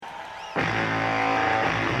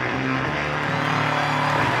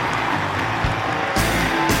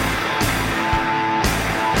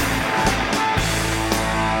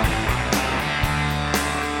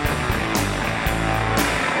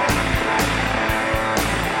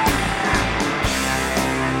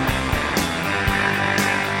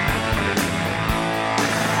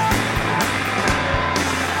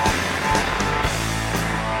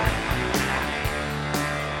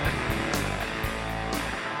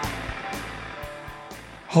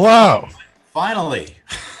Hello. Finally.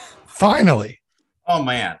 Finally. Oh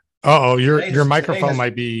man. Oh, your Today microphone has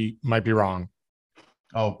might be wrong.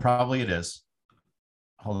 oh probably it is.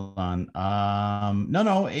 Hold on.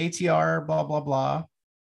 No, ATR, blah blah blah.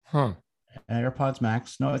 Huh. AirPods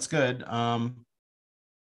Max. No, it's good.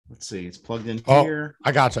 Let's see, it's plugged in Oh, here.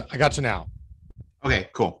 I gotcha. I gotcha now. Okay,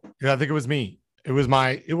 cool. Yeah, I think it was me. It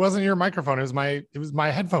wasn't your microphone. It was my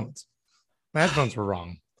headphones. My headphones were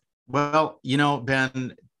wrong. Well,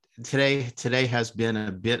 Ben, today has been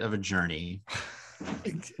a bit of a journey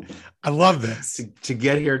I love this. to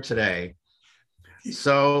get here today.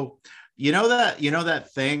 So you know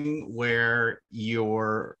that thing where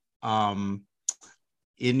you're sitting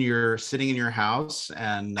in your house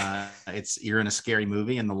and you're in a scary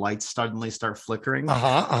movie and the lights suddenly start flickering.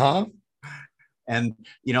 Uh-huh. And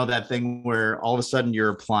that thing where all of a sudden your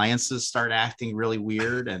appliances start acting really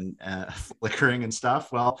weird and flickering and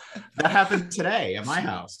stuff. Well, that happened today at my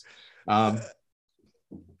house. But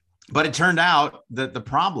it turned out that the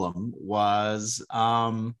problem was,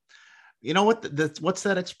 what's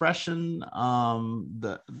that expression?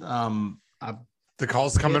 The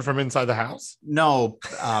call's coming from inside the house. No,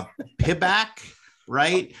 PIBAC,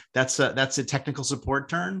 right? That's a technical support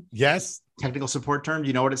term. Yes. Technical support term. Do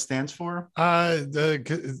you know what it stands for? No.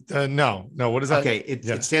 What is that? Okay,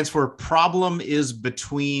 it stands for problem is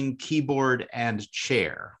between keyboard and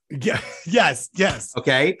chair. Yeah. Yes.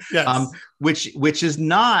 Okay. Yes. Which is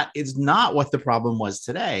not what the problem was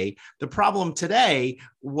today. The problem today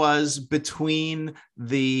was between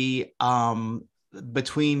the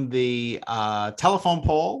telephone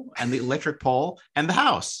pole and the electric pole and the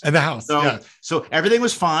house. So everything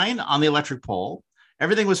was fine on the electric pole.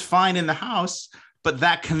 Everything was fine in the house, but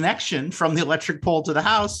that connection from the electric pole to the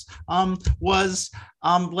house was,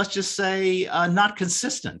 let's just say, not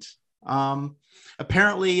consistent.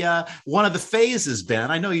 Apparently, one of the phases, Ben,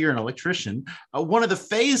 I know you're an electrician. One of the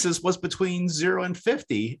phases was between 0 and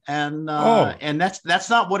 50, and that's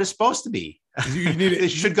not what it's supposed to be. You need it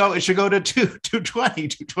should go to 220,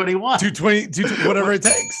 221, 220, whatever it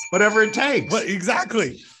takes. Whatever it takes. What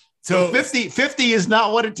exactly? So 50 is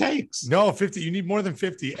not what it takes. No, 50. You need more than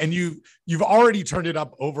 50, and you've already turned it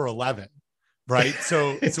up over 11, right?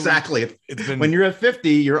 So exactly. It's been, when you're at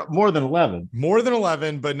 50, you're more than 11. More than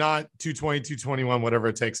 11, but not 220, 221, whatever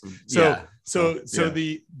it takes. So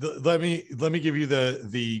let me give you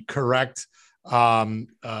the correct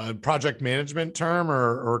project management term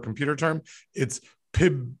or computer term. It's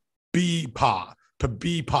PBPA.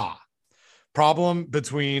 Problem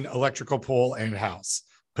between electrical pole and house.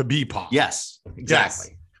 PBPA. Yes,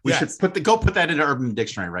 exactly. Yes. We should put that into Urban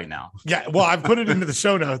Dictionary right now. Yeah, well, I've put it into the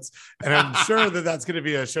show notes, and I'm sure that's going to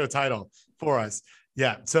be a show title for us.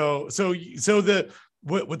 Yeah. So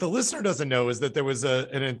what the listener doesn't know is that there was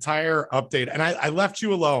an entire update, and I left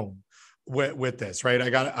you alone with this, right?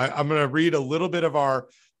 I'm going to read a little bit of our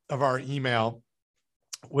email,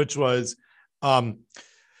 which was,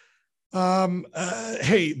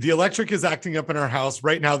 hey, the electric is acting up in our house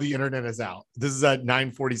right now. The internet is out. This is at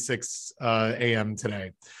 9:46 a.m.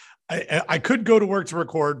 today. I could go to work to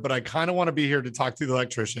record, but I kind of want to be here to talk to the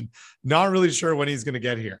electrician. Not really sure when he's going to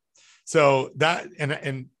get here. So that,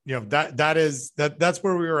 and that's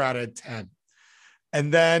where we were at 10.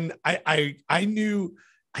 And then I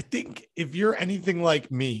think if you're anything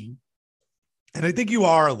like me, and I think you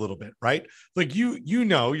are a little bit, right? Like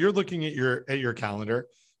you're looking at your calendar.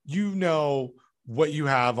 You know what you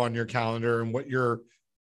have on your calendar and what you're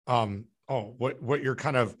what you're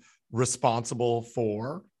kind of responsible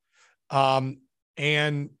for. I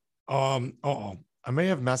may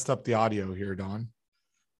have messed up the audio here, Don.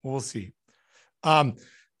 We'll see.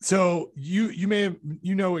 So you may have,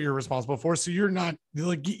 what you're responsible for. So you're not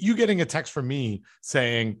like you getting a text from me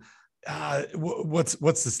saying, what's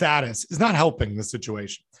the status is not helping the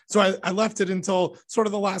situation. So I left it until sort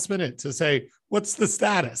of the last minute to say, what's the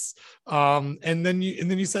status? And then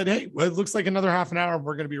you said, hey, well, it looks like another half an hour and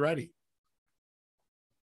we're going to be ready.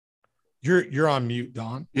 You're on mute,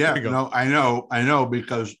 Don. Yeah, no, I know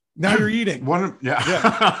because now you're eating.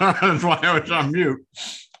 That's why I was on mute.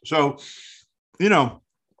 So, I'm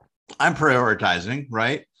prioritizing,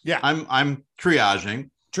 right? Yeah. I'm triaging.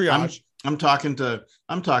 Triage. I'm talking to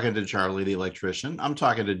Charlie, the electrician. I'm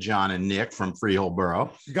talking to John and Nick from Freehold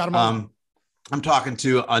Borough. You got them on. I'm talking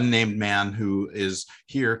to an unnamed man who is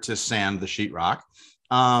here to sand the sheetrock.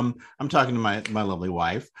 I'm talking to my lovely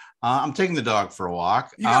wife. I'm taking the dog for a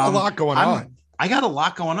walk. You got a lot going on. I got a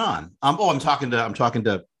lot going on. I'm talking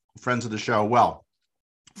to friends of the show. Well,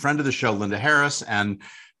 friend of the show, Linda Harris, and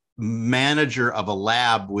manager of a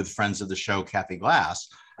lab with friends of the show, Kathy Glass.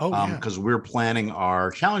 Oh, yeah. Because we're planning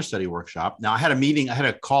our challenge study workshop. Now I had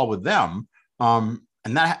a call with them.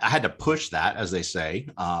 And that I had to push that, as they say,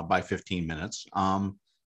 by 15 minutes.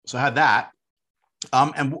 So I had that.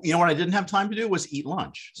 And you know what I didn't have time to do was eat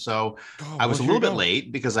lunch. So I was a little bit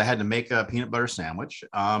late because I had to make a peanut butter sandwich.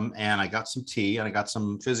 And I got some tea and I got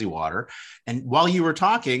some fizzy water. And while you were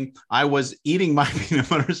talking, I was eating my peanut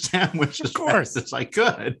butter sandwich as fast as I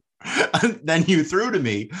could. And then you threw to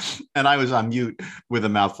me and I was on mute with a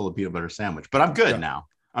mouthful of peanut butter sandwich. But I'm good now.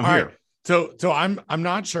 I'm here. Right. So I'm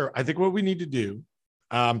not sure. I think what we need to do.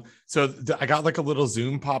 I got like a little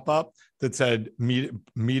Zoom pop up that said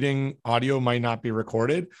meeting audio might not be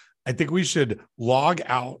recorded. I think we should log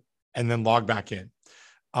out and then log back in.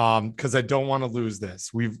 Because I don't want to lose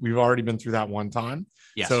this. We've already been through that one time.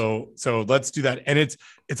 Yes. So let's do that. And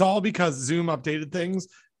it's all because Zoom updated things.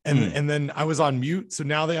 And then I was on mute. So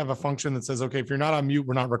now they have a function that says, okay, if you're not on mute,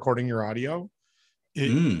 we're not recording your audio.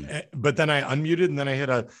 But then I unmuted and then I hit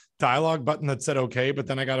a dialogue button that said, okay. But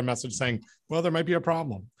then I got a message saying, well, there might be a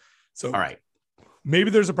problem. So all right, maybe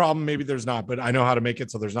there's a problem. Maybe there's not, but I know how to make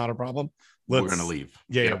it. So there's not a problem. We're going to leave.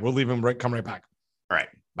 Yeah. We'll leave and come right back. All right.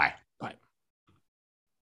 Bye.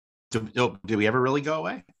 Did we ever really go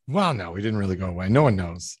away? Well, no, we didn't really go away. No one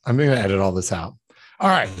knows. I'm going to edit all this out. All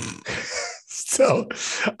right. So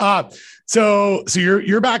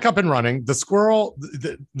you're back up and running. The squirrel,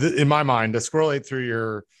 in my mind, the squirrel ate through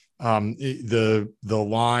your the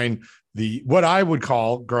line, what I would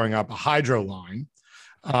call growing up a hydro line,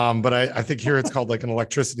 but I think here it's called like an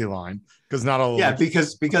electricity line because not all. Yeah,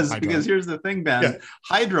 because here's the thing, Ben. Yeah.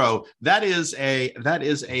 Hydro, that is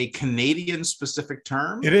a Canadian specific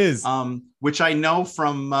term. It is, which I know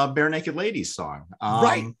from Bare Naked Ladies song.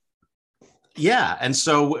 Right. Yeah, and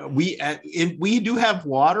so we do have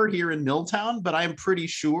water here in Milltown, but I'm pretty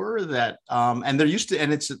sure that and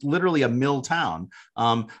it's literally a mill town.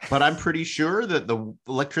 But I'm pretty sure that the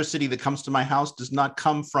electricity that comes to my house does not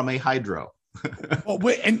come from a hydro.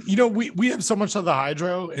 Well, and we have so much of the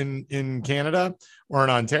hydro in Canada or in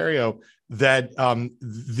Ontario that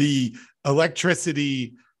the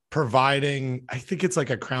electricity providing, I think it's like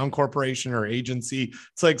a crown corporation or agency.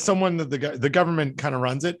 It's like someone that the government kind of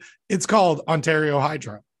runs it. It's called Ontario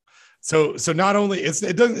Hydro. So not only it's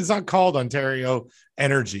not called Ontario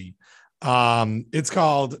Energy. It's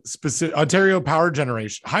called Ontario Power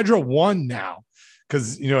Generation, Hydro One now,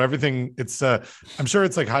 because everything. It's I'm sure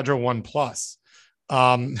it's like Hydro One Plus.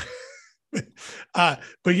 But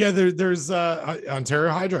yeah, there's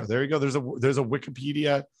Ontario Hydro. There you go. There's a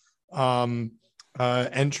Wikipedia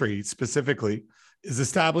entry specifically. Is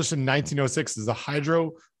established in 1906 as the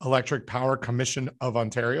Hydroelectric Power Commission of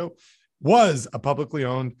Ontario, was a publicly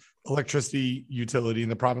owned electricity utility in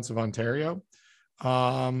the province of Ontario.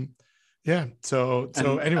 Anyway,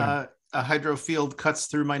 a hydro field cuts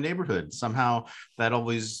through my neighborhood. Somehow that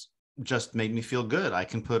always just made me feel good. I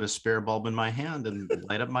can put a spare bulb in my hand and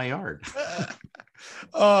light up my yard.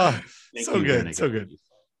 So good.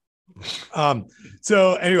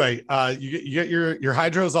 So anyway, you get your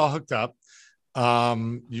hydros all hooked up.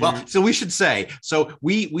 So we should say, so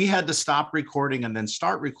we had to stop recording and then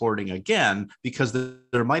start recording again because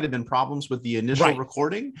there might have been problems with the initial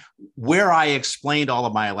recording where I explained all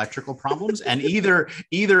of my electrical problems, and either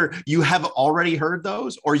you have already heard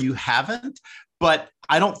those or you haven't, but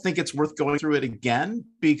I don't think it's worth going through it again,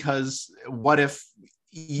 because what if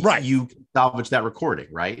you salvage that recording,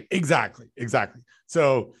 right? Exactly.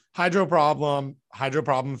 So hydro problem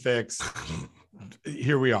fix.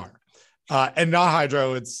 Here we are. And not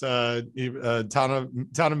hydro, it's town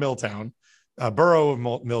of Milltown, borough of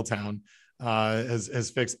Milltown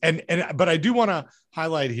has fixed. But I do want to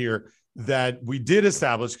highlight here that we did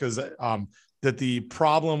establish, because that the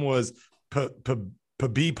problem was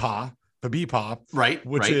PBPA,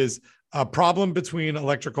 which is a problem between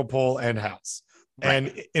electrical pole and house. Right.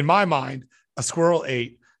 And in my mind, a squirrel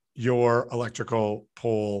ate your electrical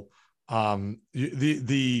pole,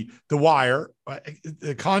 the wire,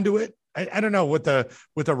 the conduit. I don't know what the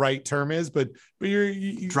right term is, but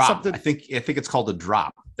you drop. Something... I think it's called a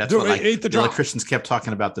drop. That's what the electricians kept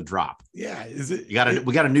talking about, the drop. Yeah, is it?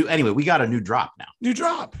 We got a new drop now. New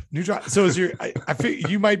drop. So is I feel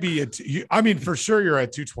you might be for sure you're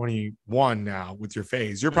at 221 now with your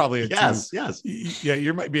phase. You're probably at yes. Yeah,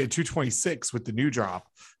 you might be at 226 with the new drop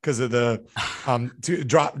because of the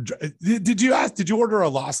drop. Did you order a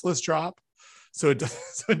lossless drop? So it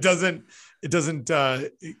doesn't.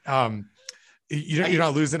 You're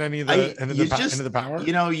not losing any of the end of the power.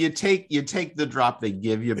 You take the drop they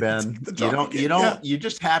give you, Ben. You're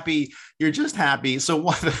just happy.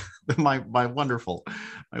 So my wonderful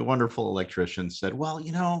electrician said, well,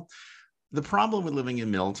 the problem with living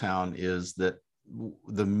in Milltown is that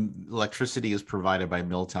the electricity is provided by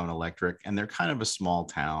Milltown Electric, and they're kind of a small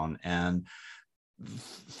town, and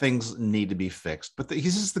things need to be fixed. But he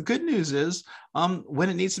says the good news is when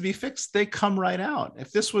it needs to be fixed, they come right out.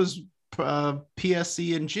 If this was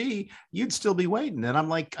PSE&G, you'd still be waiting. And I'm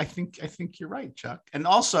like, I think you're right, Chuck. And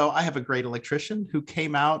also, I have a great electrician who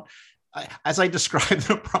came out as I described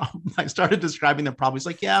the problem. I started describing the problem. He's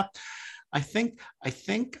like, yeah, I think I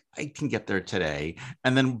can get there today.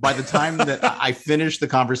 And then by the time that I finished the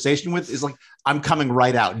conversation with, is like, I'm coming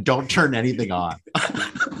right out. Don't turn anything on.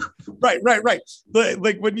 Right.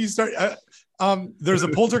 Like when you start, there's a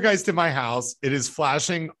poltergeist in my house. It is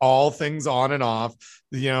flashing all things on and off.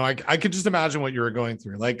 I could just imagine what you were going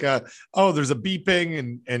through. Like, there's a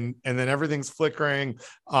beeping and then everything's flickering.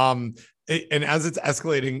 And as it's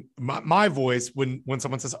escalating, my voice, when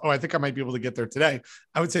someone says, I think I might be able to get there today,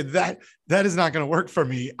 I would say that is not going to work for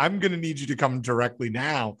me. I'm going to need you to come directly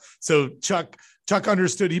now. So Chuck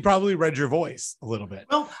understood. He probably read your voice a little bit.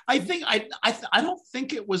 Well, I think I don't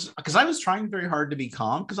think it was, because I was trying very hard to be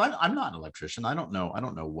calm, because I'm not an electrician. I don't know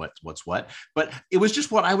what's what, but it was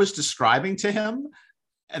just what I was describing to him.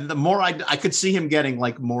 And the more I could see him getting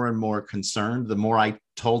like more and more concerned, the more I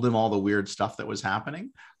told him all the weird stuff that was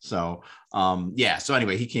happening. So, So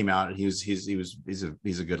anyway, he came out and he's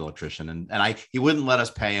a good electrician, and he wouldn't let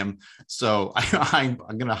us pay him. So I'm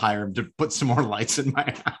going to hire him to put some more lights in my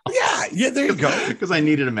house. Yeah. There you go. Because I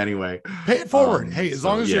needed him anyway. Pay it forward. Hey, as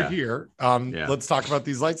long as you're here, let's talk about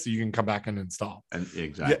these lights so you can come back and install. And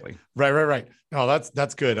exactly. Yeah, right. No,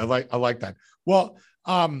 that's good. I like that. Well,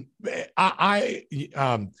 I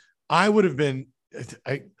would have been,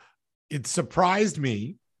 it surprised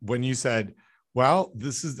me when you said, well,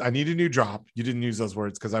 I need a new drop. You didn't use those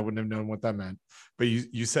words because I wouldn't have known what that meant, but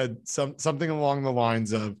you said something along the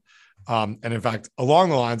lines of, and in fact, along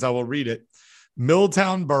the lines, I will read it.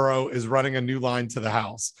 Milltown Borough is running a new line to the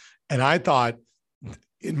house. And I thought,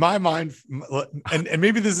 in my mind, and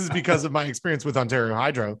maybe this is because of my experience with Ontario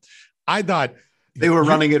Hydro, I thought, they were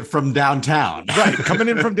running it from downtown. Right. Coming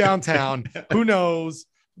in from downtown. Who knows?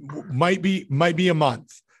 Might be a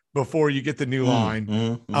month before you get the new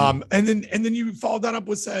line. And then you follow that up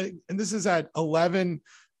with saying, and this is at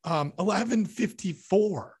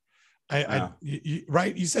 11:54.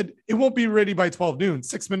 Right. You said it won't be ready by 12 noon,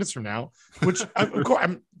 6 minutes from now, which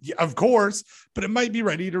of course, but it might be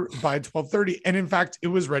ready by 12:30. And in fact, it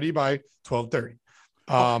was ready by 12:30.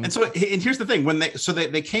 And here's the thing, when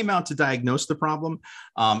they came out to diagnose the problem,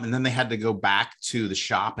 and then they had to go back to the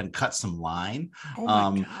shop and cut some line.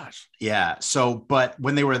 Oh my gosh. Yeah. So, but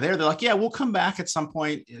when they were there, they're like, yeah, we'll come back at some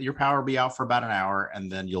point. Your power will be out for about an hour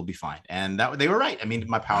and then you'll be fine. And they were right. I mean,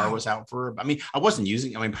 my power was out power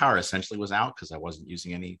essentially was out because I wasn't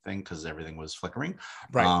using anything because everything was flickering.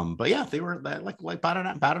 Right. But yeah, they were like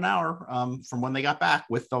about an hour from when they got back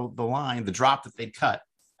with the line, the drop that they'd cut.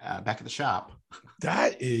 Back at the shop.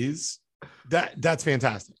 That's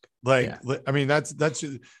fantastic. I mean, that's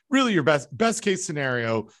really your best case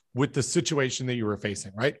scenario with the situation that you were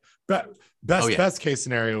facing, right? Best case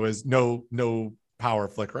scenario is no power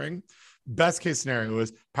flickering. Best case scenario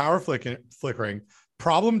is power flickering,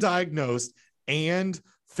 problem diagnosed and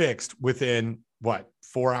fixed within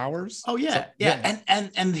 4 hours? Oh yeah.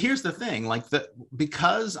 And here's the thing,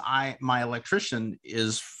 because my electrician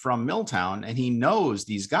is from Milltown and he knows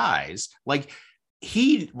these guys,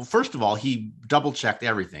 first of all, he double checked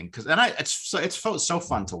everything it's so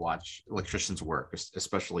fun to watch electricians work,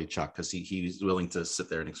 especially Chuck, because he's willing to sit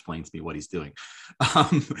there and explain to me what he's doing.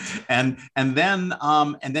 And then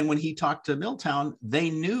when he talked to Milltown, they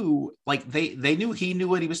knew he knew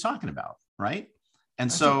what he was talking about, right?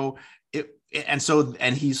 And and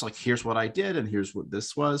he's like, here's what I did, and here's what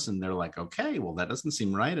this was. And they're like, okay, well, that doesn't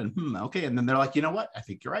seem right. And okay. And then they're like, you know what? I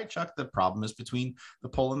think you're right, Chuck. The problem is between the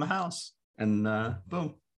pole and the house. And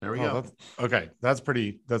boom, there we go. That's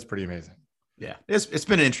pretty amazing. Yeah, it's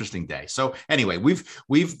been an interesting day. So anyway, we're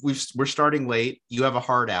starting late. You have a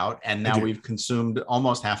hard out, and now we've consumed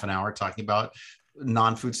almost half an hour talking about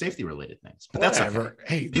non-food safety related things, but whatever. That's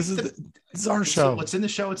okay. Hey, this is our show. What's in the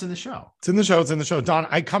show? It's in the show. It's in the show. Don,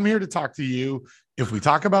 I come here to talk to you. If we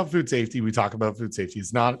talk about food safety, we talk about food safety.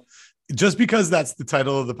 It's not just because that's the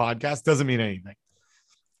title of the podcast doesn't mean anything.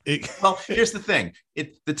 Well, here's the thing.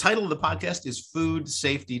 The title of the podcast is Food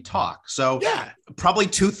Safety Talk. So yeah, probably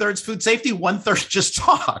 2/3 food safety, 1/3 just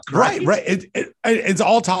talk. Right. It's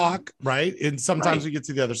all talk, right? And sometimes we get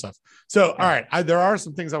to the other stuff. So, all right, there are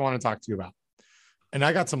some things I want to talk to you about. And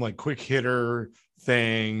I got some quick hitter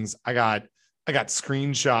things. I got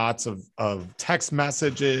screenshots of text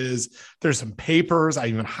messages. There's some papers. I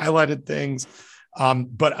even highlighted things.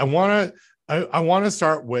 But I want to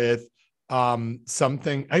start with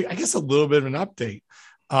something, I guess a little bit of an update.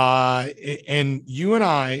 And you and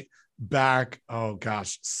I back,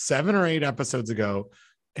 7 or 8 episodes ago,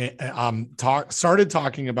 started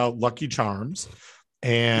talking about Lucky Charms.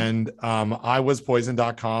 And I was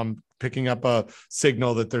poison.com picking up a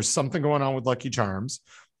signal that there's something going on with Lucky Charms.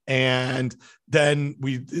 And then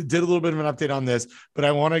we did a little bit of an update on this, but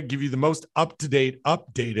I want to give you the most up-to-date,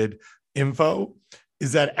 updated info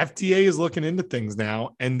is that FDA is looking into things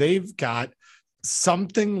now, and they've got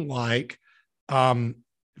something like, 500,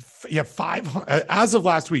 as of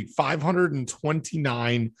last week,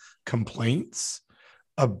 529 complaints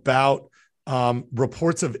about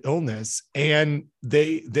reports of illness, and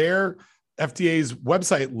their FDA's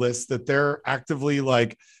website lists that they're actively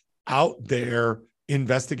like out there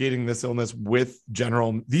investigating this illness with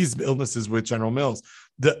these illnesses with General Mills.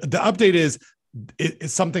 The update is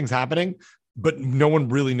something's happening, but no one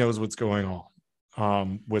really knows what's going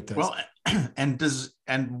on with this. Well,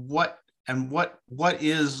 what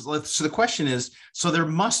is, so the question is, so there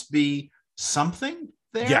must be something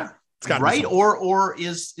there. Yeah. Right. Or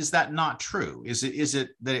is that not true? Is it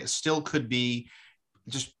that it still could be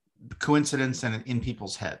just coincidence and in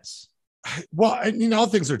people's heads? Well, I mean, all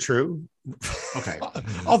things are true. Okay.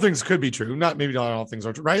 All things could be true. Not all things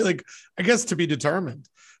are true, right? Like, I guess to be determined.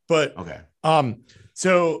 But okay.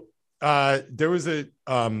 So there was a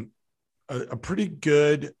pretty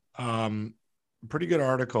good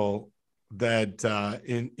article that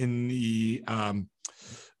in the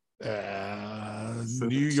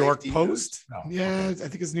New York Post. No. Yeah, okay. I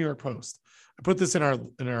think it's New York Post. I put this in our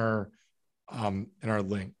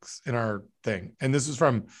links in our thing, and this is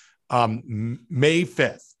from May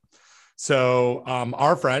 5th. So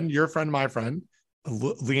our friend, your friend, my friend,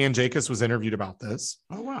 Leanne Jacobs was interviewed about this.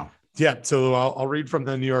 Oh wow. Yeah, so I'll read from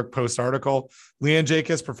the New York Post article. Leanne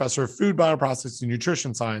Jacobs, professor of food bioprocessing and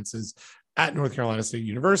nutrition sciences at North Carolina State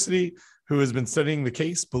University, who has been studying the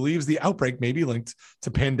case, believes the outbreak may be linked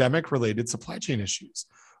to pandemic-related supply chain issues.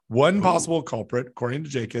 One possible culprit, according to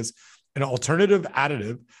Jacobs, an alternative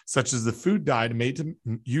additive, such as the food dye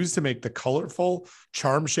used to make the colorful,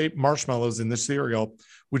 charm-shaped marshmallows in the cereal,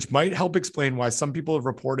 which might help explain why some people have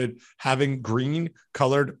reported having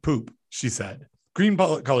green-colored poop, she said.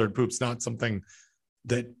 Green-colored poop's not something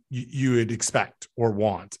that you would expect or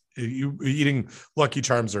want, you eating Lucky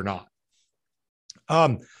Charms or not.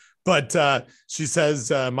 But she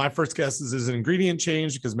says, my first guess is an ingredient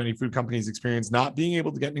change because many food companies experience not being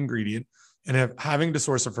able to get an ingredient and having to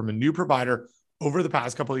source it from a new provider over the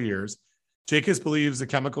past couple of years. Jacobs believes the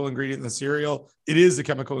chemical ingredient in the cereal, it is the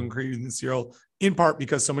chemical ingredient in the cereal, in part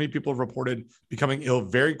because so many people have reported becoming ill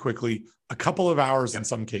very quickly, a couple of hours in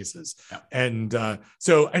some cases. And and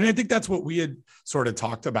I think that's what we had sort of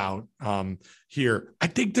talked about here. I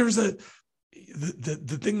think there's the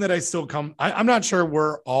thing that I still I'm not sure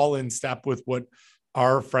we're all in step with what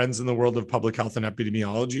our friends in the world of public health and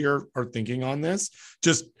epidemiology are thinking on this.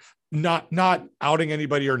 Just not outing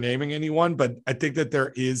anybody or naming anyone, but I think that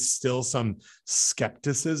there is still some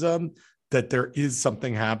skepticism that there is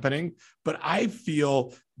something happening. But I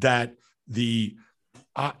feel that the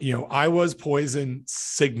I was poison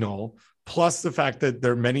signal, plus the fact that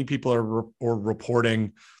there are many people are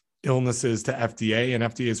reporting illnesses to FDA and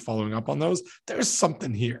FDA is following up on those. There's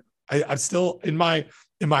something here. I'm still in my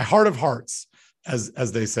heart of hearts,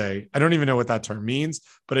 as they say. I don't even know what that term means,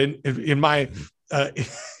 but in my I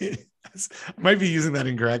might be using that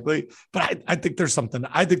incorrectly, but I think there's something.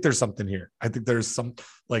 I think there's something here. I think there's some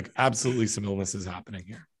absolutely some illnesses happening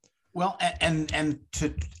here. Well, and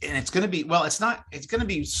it's going to be, well, it's going to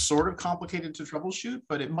be sort of complicated to troubleshoot,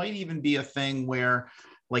 but it might even be a thing where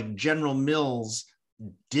like General Mills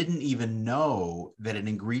didn't even know that an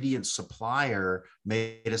ingredient supplier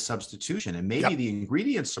made a substitution. And maybe the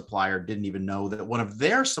ingredient supplier didn't even know that one of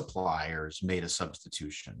their suppliers made a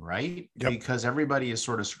substitution, right? Because everybody is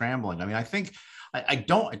sort of scrambling. I mean, I think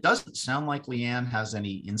it doesn't sound like Leanne has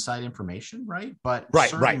any inside information, right? But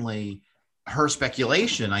certainly her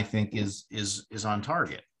speculation, I think, is on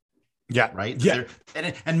target. Yeah. Right. Yeah.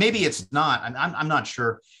 And maybe it's not. I'm not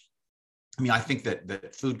sure. I mean, I think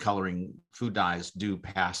that food dyes do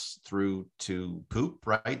pass through to poop,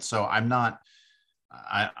 right? So I'm not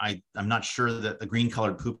sure that the green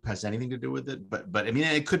colored poop has anything to do with it, but I mean,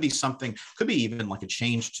 it could be something, could be even like a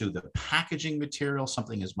change to the packaging material.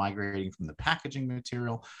 Something is migrating from the packaging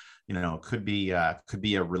material. It could be a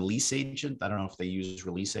release agent. I don't know if they use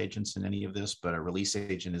release agents in any of this, but a release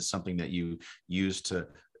agent is something that you use to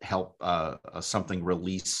help something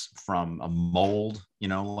release from a mold,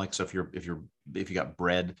 so if you're if you got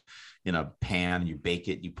bread in a pan, you bake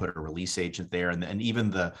it, you put a release agent there, and even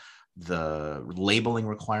the labeling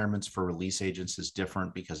requirements for release agents is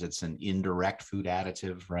different because it's an indirect food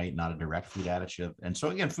additive, right? Not a direct food additive. And so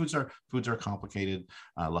again, foods are complicated.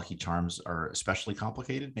 Lucky Charms are especially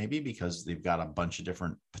complicated, maybe because they've got a bunch of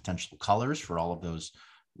different potential colors for all of those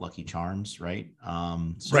Lucky Charms, right?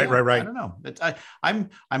 Right. I don't know.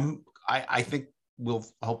 I think we'll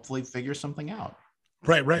hopefully figure something out.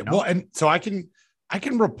 Right. You know? Well, and so I can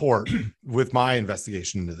report with my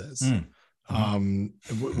investigation into this.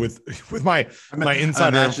 With my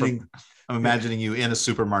insider. I'm imagining you in a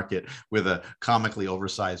supermarket with a comically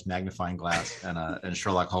oversized magnifying glass and a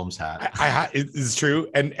Sherlock Holmes hat. It is true,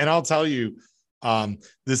 and I'll tell you,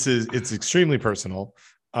 it's extremely personal.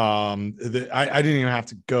 I didn't even have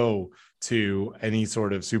to go to any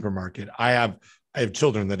sort of supermarket. I have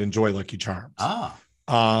children that enjoy Lucky Charms.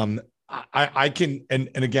 I can, and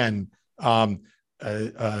again,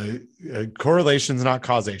 correlation's not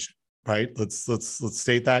causation, right? Let's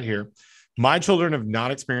state that here. My children have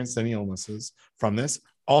not experienced any illnesses from this.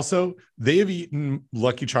 Also, they have eaten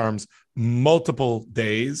Lucky Charms multiple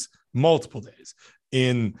days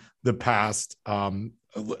in the past,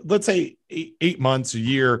 let's say 8 months, a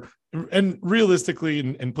year, and realistically,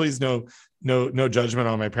 and please no judgment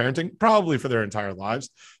on my parenting, probably for their entire lives.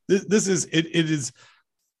 It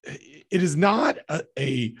is not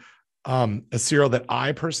a cereal that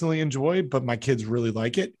I personally enjoy, but my kids really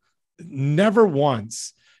like it. Never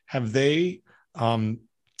once have they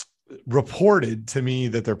reported to me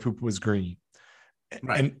that their poop was green.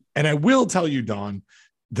 Right. And I will tell you, Don,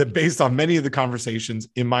 that based on many of the conversations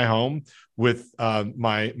in my home with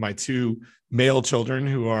my two male children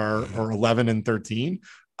who are 11 and 13,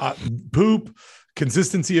 poop,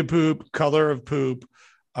 consistency of poop, color of poop,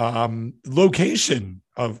 location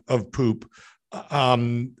of poop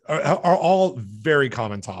are all very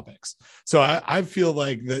common topics. So I feel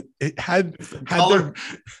like that it had color.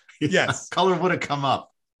 Yes, color would have come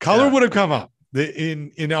up. Would have come up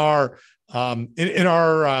in our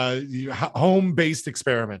home-based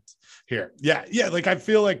experiment here. Yeah. Like I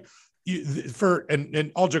feel like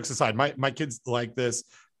and all jokes aside, my kids like this.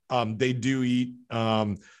 They do eat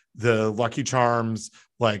the Lucky Charms,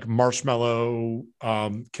 like marshmallow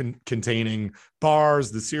containing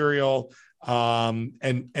bars, the cereal.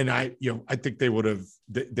 And I think they would have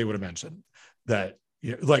mentioned that,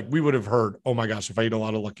 like we would have heard, oh my gosh, if I eat a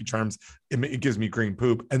lot of Lucky Charms, it gives me green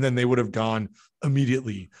poop. And then they would have gone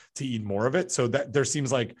immediately to eat more of it. So that there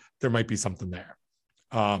seems like there might be something there.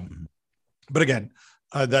 But again,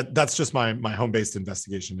 that's just my home-based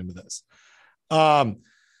investigation into this.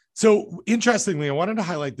 So interestingly, I wanted to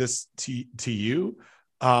highlight this to you.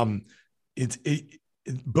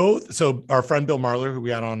 Both. So our friend Bill Marler, who we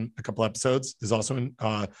had on a couple episodes, is also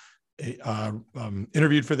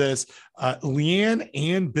interviewed for this. Leanne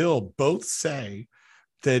and Bill both say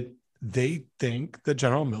that they think that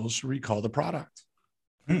General Mills should recall the product.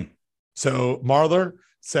 So Marler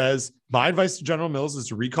says, my advice to General Mills is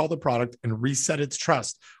to recall the product and reset its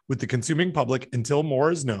trust with the consuming public until more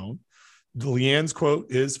is known. Leanne's quote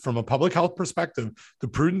is, from a public health perspective, the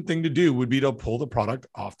prudent thing to do would be to pull the product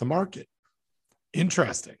off the market.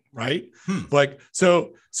 Interesting, right? Like,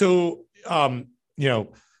 so,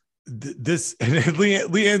 this, and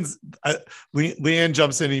Leanne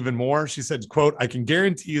jumps in even more. She said, quote, I can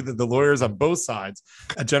guarantee you that the lawyers on both sides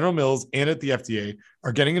at General Mills and at the FDA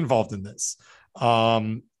are getting involved in this.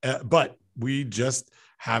 But we just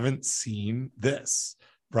haven't seen this,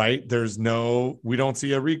 right? We don't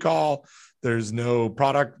see a recall. There's no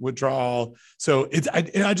product withdrawal. So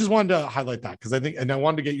I just wanted to highlight that because I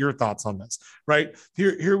wanted to get your thoughts on this, right?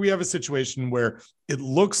 Here we have a situation where it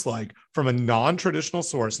looks like from a non-traditional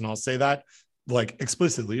source, and I'll say that like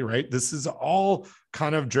explicitly, right? This is all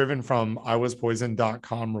kind of driven from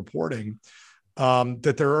iwaspoisoned.com reporting,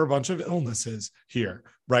 that there are a bunch of illnesses here,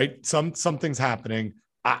 right? Something's happening,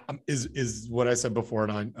 is what I said before,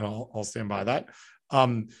 and I'll stand by that.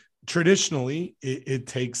 Traditionally, it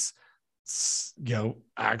takes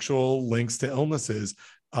actual links to illnesses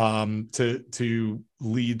to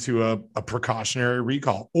lead to a precautionary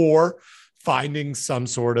recall, or finding some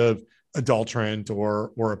sort of adulterant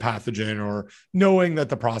or a pathogen, or knowing that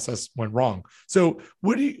the process went wrong. So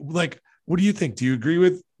what do you think? Do you agree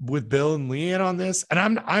with Bill and Leanne on this?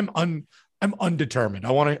 And I'm undetermined.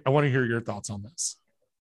 I want to hear your thoughts on this.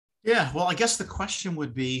 Yeah, well, I guess the question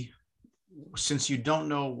would be, since you don't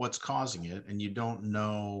know what's causing it and you don't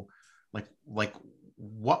know like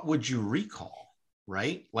what would you recall,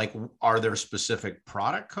 right? Like, are there specific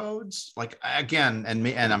product codes? Like, again,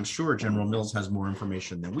 and I'm sure General Mills has more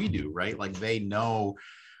information than we do, right? Like, they know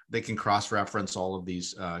they can cross-reference all of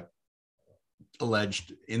these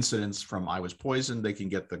alleged incidents from I Was Poisoned. They can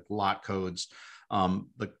get the lot codes.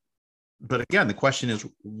 But again, the question is,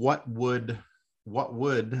 what would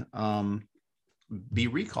be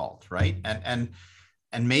recalled, right?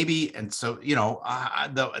 And maybe, and so, you know,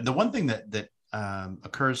 the one thing that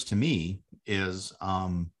occurs to me is I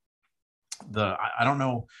don't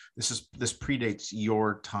know, this predates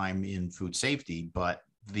your time in food safety, but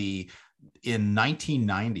in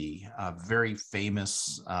 1990, a very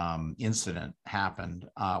famous incident happened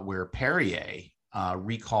where Perrier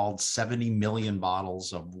recalled 70 million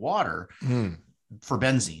bottles of water for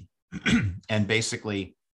benzene, and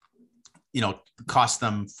basically, you know, cost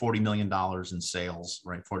them $40 million in sales,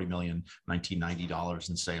 right? $40 million, $1990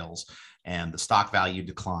 in sales, and the stock value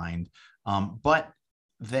declined. But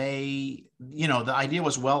they, you know, the idea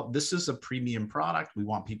was, well, this is a premium product. We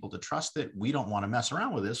want people to trust it. We don't want to mess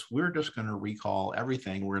around with this. We're just going to recall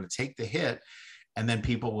everything. We're going to take the hit, and then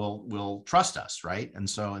people will trust us, right? And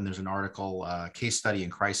there's an article, case study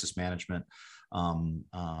in crisis management,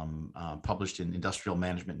 published in Industrial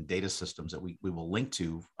Management and Data Systems, that we will link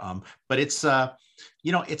to. But it's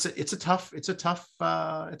you know, it's a tough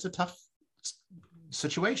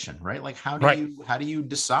situation, right? Like how do you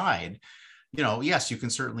decide? You know, yes, you can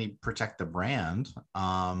certainly protect the brand,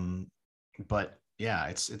 but yeah,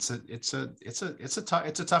 it's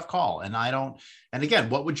a tough call. And and again,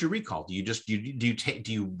 what would you recall? Do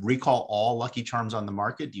you recall all Lucky Charms on the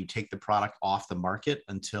market? Do you take the product off the market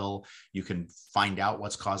until you can find out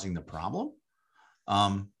what's causing the problem?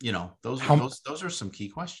 You know, those are some key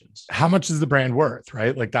questions. How much is the brand worth,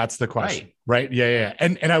 right? Like that's the question, right? Yeah.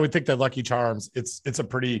 And I would think that Lucky Charms, it's a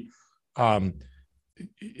pretty,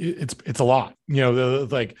 it's a lot, you know,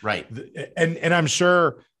 and I'm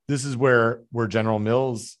sure this is where General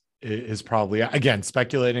Mills is probably, again,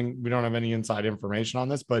 speculating. We don't have any inside information on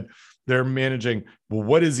this, but they're managing, well,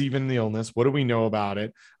 what is even the illness? What do we know about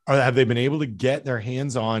it? Or have they been able to get their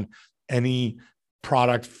hands on any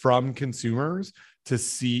product from consumers to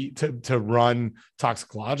see, to run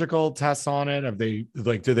toxicological tests on it? Have they,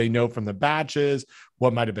 like, do they know from the batches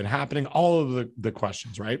what might've been happening? All of the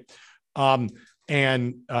questions, right?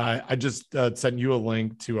 And I just sent you a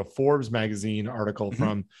link to a Forbes magazine article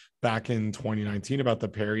from back in 2019 about the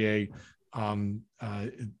Perrier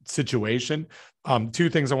situation. Two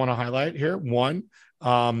things I want to highlight here. One,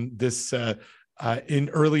 this in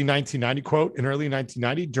early 1990, quote, in early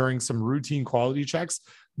 1990, during some routine quality checks,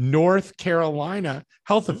 North Carolina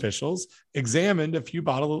health officials examined a few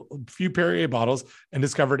Perrier bottles and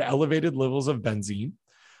discovered elevated levels of benzene.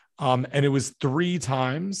 And it was 3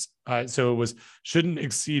 times. So it shouldn't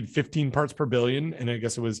exceed 15 parts per billion. And I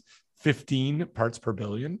guess it was 15 parts per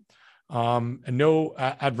billion. And no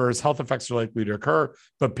adverse health effects are likely to occur.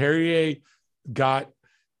 But Perrier got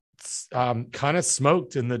kind of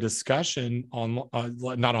smoked in the discussion on,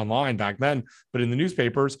 not online back then, but in the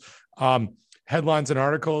newspapers. Headlines and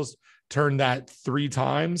articles turned that 3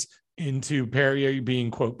 times into Perrier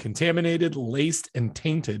being, quote, contaminated, laced, and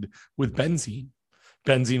tainted with benzene.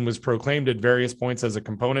 Benzene was proclaimed at various points as a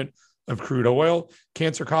component of crude oil,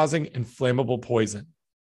 cancer-causing, and flammable poison.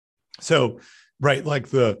 So, right, like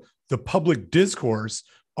the public discourse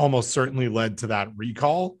almost certainly led to that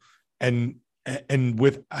recall. And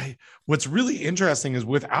what's really interesting is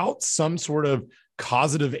without some sort of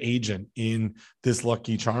causative agent in this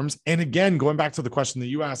Lucky Charms, and again, going back to the question that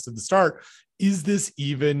you asked at the start, is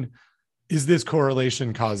this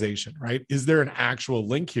correlation causation, right? Is there an actual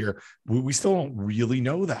link here? We still don't really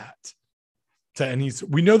know that.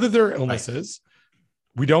 We know that there are illnesses.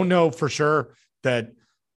 Right. We don't know for sure that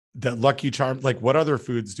Lucky Charms, like what other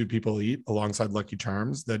foods do people eat alongside Lucky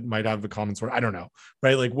Charms that might have a common source? I don't know,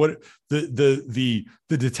 right? Like what the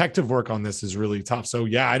detective work on this is really tough. So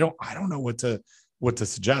yeah, I don't know what to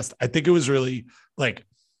suggest. I think it was really like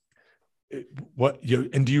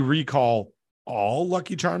and do you recall all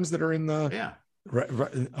Lucky Charms that are in the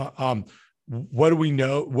what do we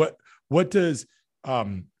know? What does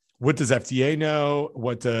FDA know?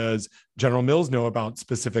 What does General Mills know about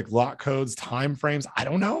specific lot codes, time frames? I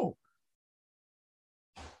don't know.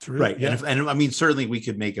 It's really, right. Yeah. And I mean, certainly we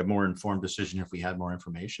could make a more informed decision if we had more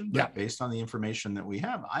information, but based on the information that we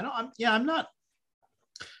have, I don't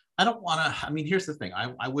want to, I mean, here's the thing.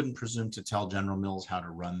 I wouldn't presume to tell General Mills how to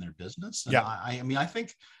run their business. And I mean, I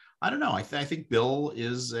think, I don't know. I think Bill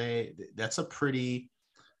is that's a pretty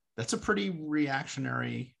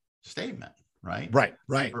reactionary statement, right?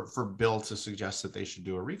 Right. For Bill to suggest that they should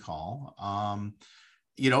do a recall,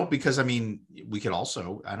 you know, because I mean, we could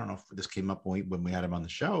also, I don't know if this came up when we had him on the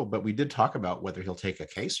show, but we did talk about whether he'll take a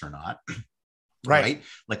case or not. Right.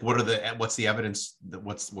 Like what's the evidence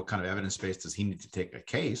what kind of evidence base does he need to take a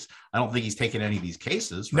case? I don't think he's taken any of these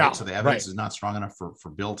cases. Right. No, so the evidence is not strong enough for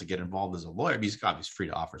Bill to get involved as a lawyer. He's obviously free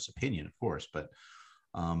to offer his opinion, of course, but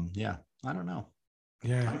yeah, I don't know.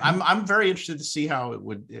 Yeah. I'm very interested to see how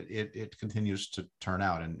it continues to turn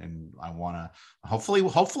out. And I want to hopefully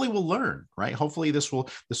we'll learn, right? Hopefully this will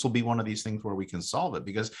be one of these things where we can solve it,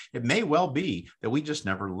 because it may well be that we just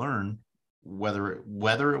never learn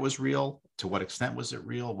whether it was real, to what extent was it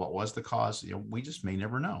real, what was the cause. We just may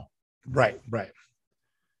never know. Right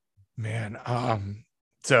Man.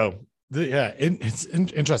 It's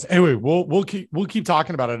interesting. Anyway, we'll keep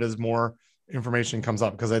talking about it as more information comes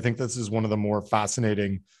up, because I think this is one of the more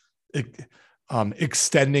fascinating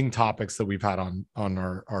extending topics that we've had on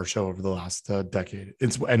our show over the last decade.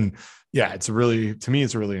 It's a really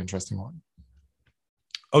interesting one.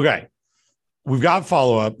 Okay. We've got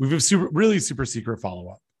follow-up. We have really super secret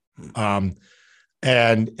follow-up.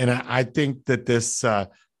 And I think that this,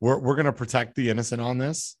 we're going to protect the innocent on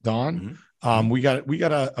this, Don. Mm-hmm. We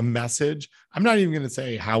got a message. I'm not even going to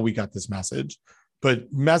say how we got this message, but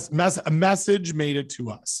a message made it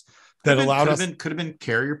to us that allowed us. Could have been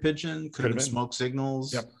carrier pigeon. Could have been smoke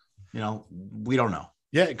signals. Yep. We don't know.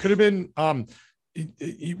 Yeah, it could have been.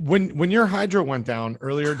 When your hydro went down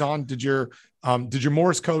earlier, Don, did your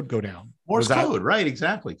Morse code go down? Morse code, right?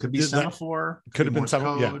 Exactly. Could be semaphore. Could have been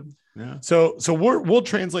semaphore. Yeah. So we'll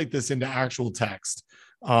translate this into actual text.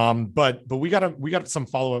 But we got some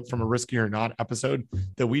follow up from a Risky or Not episode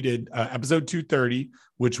that we did, episode 230,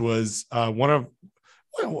 which was a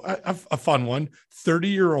fun one,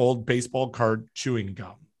 30-year-old baseball card chewing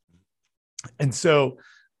gum. And so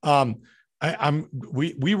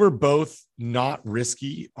we were both not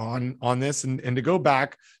risky on this, and to go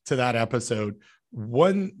back to that episode,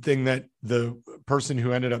 one thing that the person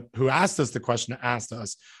who asked us the question asked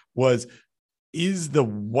us was, is the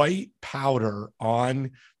white powder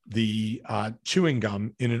on the chewing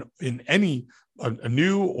gum in any a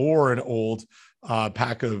new or an old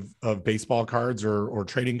pack of baseball cards or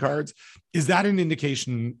trading cards, is that an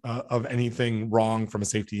indication of anything wrong from a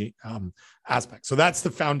safety aspect? So that's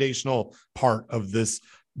the foundational part of this.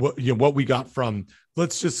 What we got from,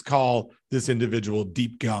 let's just call this individual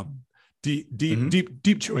deep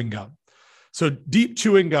chewing gum. So deep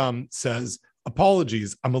chewing gum says,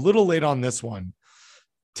 apologies, I'm a little late on this one.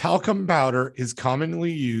 Talcum powder is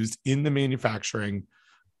commonly used in the manufacturing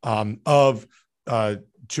of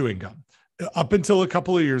chewing gum. Up until a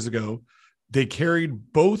couple of years ago, they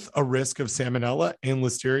carried both a risk of salmonella and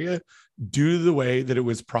listeria due to the way that it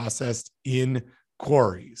was processed in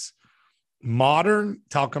quarries. Modern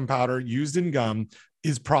talcum powder used in gum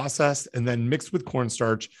is processed and then mixed with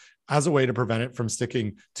cornstarch as a way to prevent it from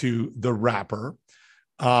sticking to the wrapper.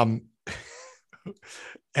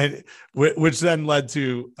 And which then led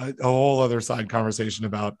to a whole other side conversation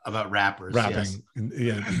about wrappers, wrapping.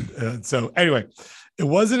 Yes. Yeah. So anyway, it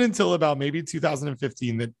wasn't until about maybe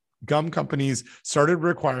 2015 that gum companies started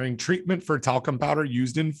requiring treatment for talcum powder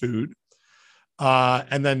used in food.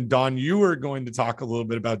 And then Don, you were going to talk a little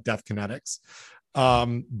bit about death kinetics.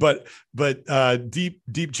 But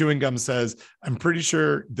deep chewing gum says, I'm pretty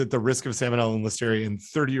sure that the risk of salmonella and listeria in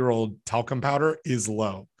 30-year-old talcum powder is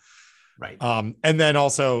low. Right. And then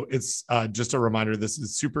also it's just a reminder, this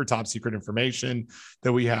is super top secret information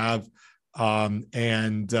that we have. No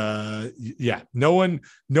one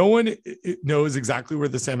knows exactly where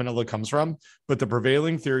the salmonella comes from, but the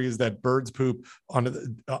prevailing theory is that birds poop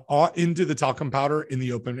into the talcum powder in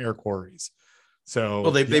the open air quarries.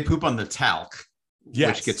 So they poop on the talc,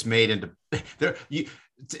 yes, which gets made into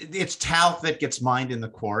it's talc that gets mined in the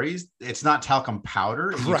quarries. It's not talcum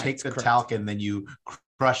powder. Correct, you take the talc and then you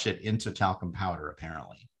crush it into talcum powder,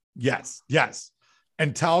 apparently. Yes.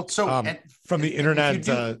 And talc, from the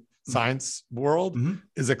internet science world,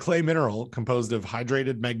 is a clay mineral composed of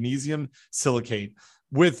hydrated magnesium silicate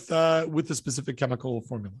with a specific chemical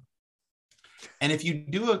formula. And if you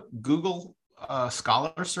do a Google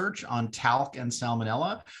scholar search on talc and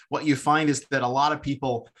salmonella, what you find is that a lot of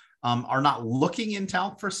people are not looking in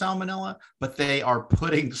talc for salmonella, but they are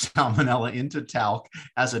putting salmonella into talc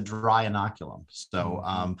as a dry inoculum. So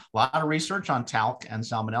a lot of research on talc and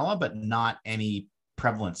salmonella, but not any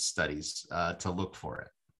prevalence studies to look for it.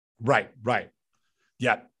 Right.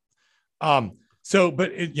 Yeah.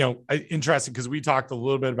 Interesting, because we talked a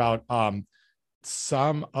little bit about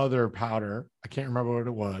some other powder. I can't remember what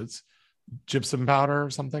it was. Gypsum powder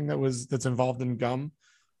or something that's involved in gum.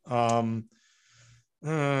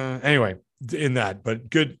 Anyway, in that, but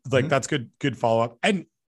good, that's good follow-up. And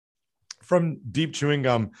from deep chewing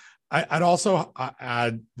gum, I'd also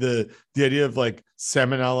add the idea of like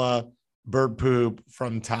salmonella bird poop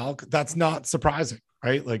from talc, that's not surprising,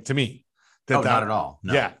 right? Like to me, not at all.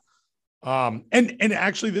 No. Yeah. And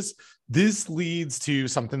actually this leads to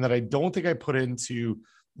something that I don't think I put into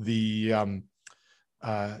the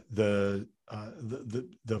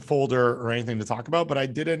folder or anything to talk about, but I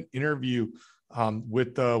did an interview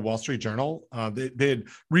with the Wall Street Journal. They had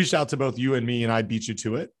reached out to both you and me, and I beat you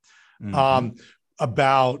to it,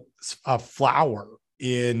 about flour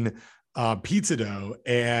in pizza dough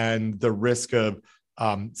and the risk of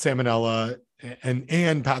salmonella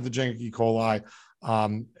and pathogenic E. coli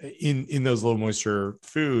in those low moisture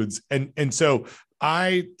foods. And so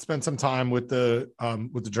I spent some time with the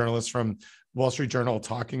journalists from Wall Street Journal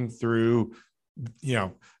talking through,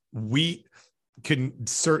 wheat can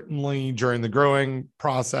certainly during the growing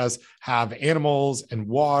process have animals and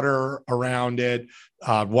water around it.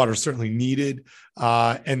 Water is certainly needed.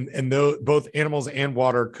 And though both animals and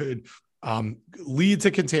water could lead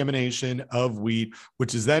to contamination of wheat,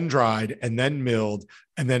 which is then dried and then milled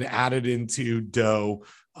and then added into dough,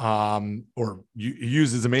 or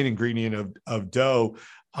used as a main ingredient of dough,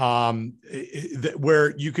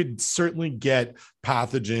 where you could certainly get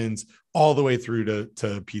pathogens all the way through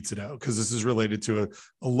to pizza dough, because this is related to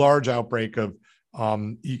a large outbreak of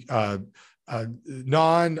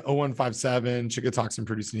non-0157 Chicken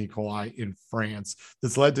producing E. coli in France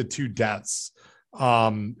that's led to 2 deaths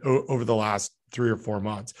over the last 3 or 4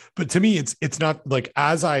 months. But to me, it's not like,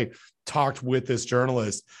 as I talked with this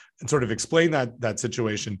journalist and sort of explained that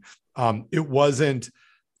situation,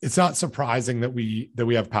 it's not surprising that we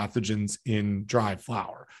have pathogens in dried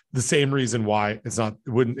flour. The same reason why it's not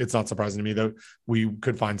surprising to me that we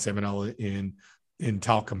could find salmonella in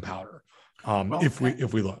talcum powder if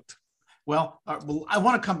we looked. Well, I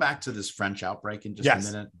want to come back to this French outbreak in just a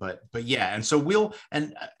minute, but yeah. And so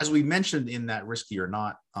and as we mentioned in that Risky or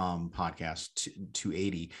Not podcast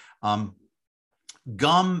 280,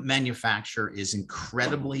 gum manufacture is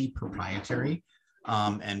incredibly proprietary.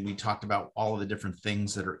 And we talked about all of the different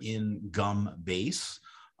things that are in gum base.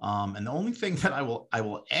 And the only thing that I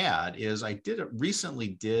will add is I recently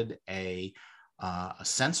did a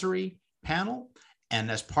sensory panel. And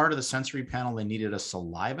as part of the sensory panel, they needed a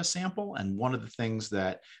saliva sample. And one of the things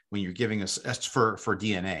that when you're giving us for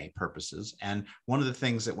DNA purposes, and one of the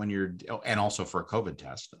things that and also for a COVID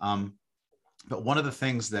test, but one of the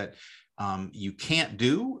things that you can't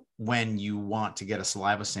do when you want to get a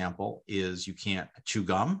saliva sample is you can't chew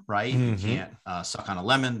gum, right? Mm-hmm. You can't suck on a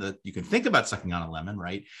lemon. You can think about sucking on a lemon,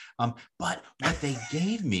 right? But what they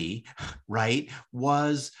gave me, right,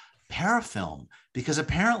 was parafilm, because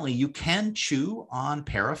apparently you can chew on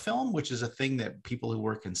parafilm, which is a thing that people who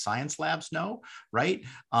work in science labs know, right?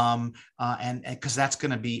 And because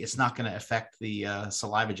it's not going to affect the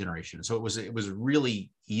saliva generation. So it was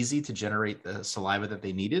really easy to generate the saliva that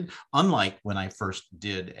they needed, unlike when I first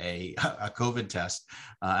did a COVID test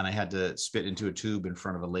and I had to spit into a tube in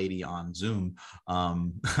front of a lady on Zoom,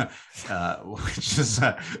 which is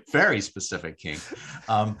a very specific kink,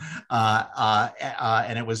 and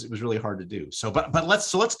it was really hard to do. So, but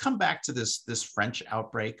let's come back to this French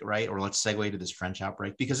outbreak, right? Or let's segue to this French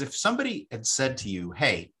outbreak, because if somebody had said to you,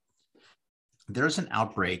 "Hey, there's an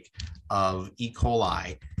outbreak of E.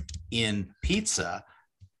 coli in pizza,"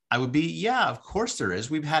 I would be, yeah, of course there is.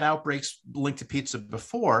 We've had outbreaks linked to pizza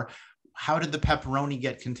before. How did the pepperoni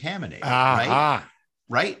get contaminated? Right?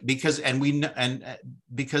 Right? Because pepperoni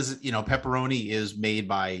is made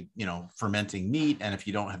by, fermenting meat. And if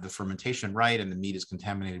you don't have the fermentation right and the meat is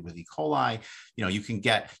contaminated with E. coli, you can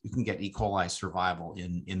get E. coli survival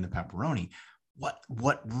in the pepperoni.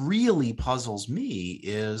 What really puzzles me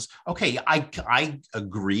is, okay, I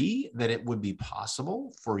agree that it would be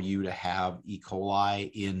possible for you to have E. coli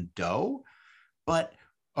in dough,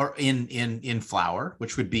 or in flour,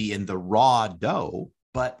 which would be in the raw dough.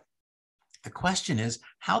 But the question is,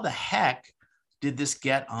 how the heck did this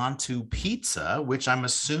get onto pizza, which I'm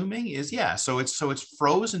assuming is, so it's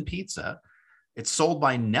frozen pizza. It's sold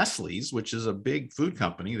by Nestle's, which is a big food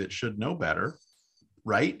company that should know better.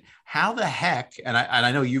 Right? How the heck? And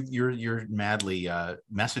I know you're madly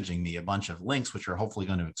messaging me a bunch of links, which are hopefully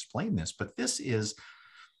going to explain this. But this is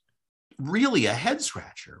really a head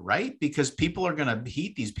scratcher, right? Because people are going to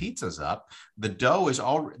heat these pizzas up. The dough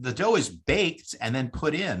is baked and then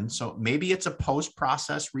put in. So maybe it's a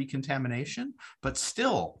post-process recontamination, but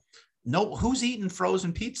still, no, who's eating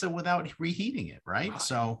frozen pizza without reheating it, right?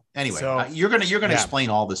 So anyway, you're gonna explain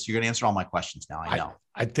all this. You're gonna answer all my questions now. I know.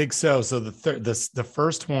 I think so. So the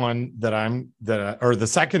first one or the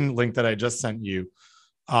second link that I just sent you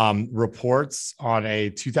reports on a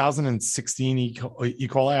 2016 E.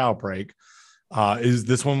 coli outbreak Is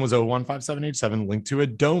this one was 015787 linked to a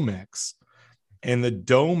dough mix, and the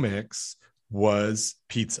dough mix was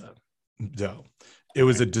pizza dough. It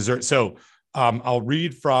was a dessert. So I'll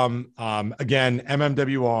read from again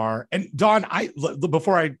MMWR and Don. I'm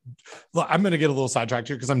going to get a little sidetracked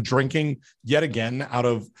here because I'm drinking yet again out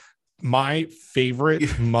of my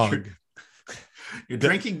favorite mug. You're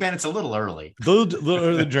drinking, Ben. It's a little early. Little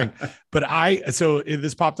early drink, but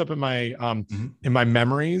this popped up in my in my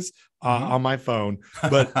memories on my phone.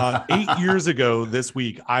 But 8 years ago this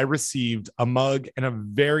week, I received a mug and a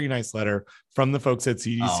very nice letter from the folks at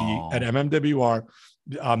CDC at MMWR.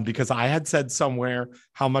 Because I had said somewhere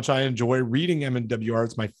how much I enjoy reading MMWR.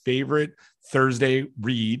 It's my favorite Thursday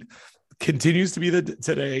read. Continues to be to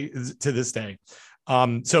this day.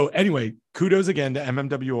 So anyway, kudos again to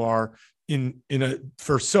MMWR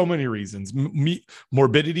for so many reasons.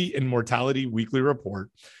 Morbidity and mortality weekly report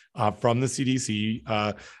from the CDC.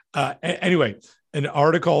 Anyway, an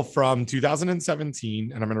article from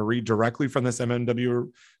 2017, and I'm going to read directly from this MMWR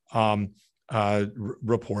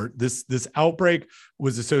report. This outbreak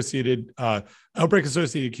was associated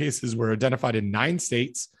cases were identified in 9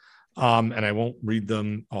 states, and I won't read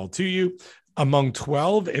them all to you. Among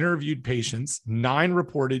 12 interviewed patients, 9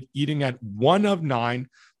 reported eating at one of 9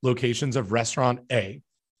 locations of Restaurant A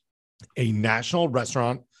national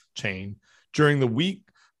restaurant chain, during the week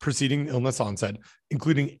preceding illness onset,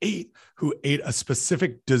 including 8 who ate a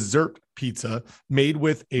specific dessert pizza made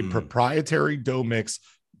with a proprietary dough mix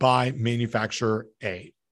by manufacturer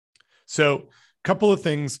A. So a couple of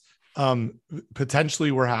things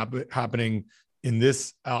potentially were happening in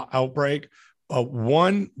this outbreak.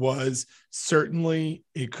 One was certainly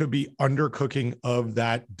it could be undercooking of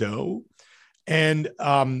that dough. And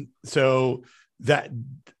so that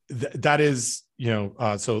is,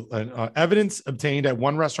 evidence obtained at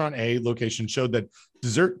one Restaurant A location showed that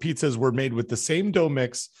dessert pizzas were made with the same dough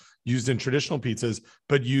mix used in traditional pizzas,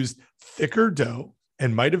 but used thicker dough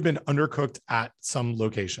and might have been undercooked at some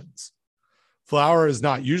locations. Flour is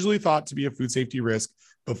not usually thought to be a food safety risk,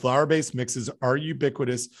 but flour-based mixes are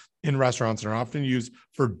ubiquitous in restaurants and are often used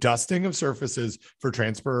for dusting of surfaces for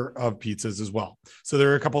transfer of pizzas as well. So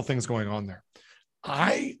there are a couple of things going on there.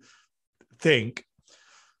 I think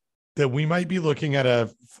that we might be looking at a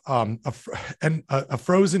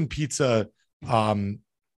frozen pizza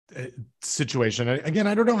situation. Again,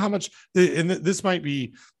 I don't know how much, and this might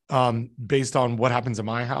be based on what happens in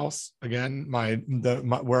my house. Again,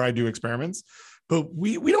 where I do experiments, but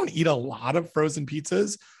we don't eat a lot of frozen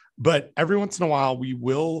pizzas, but every once in a while we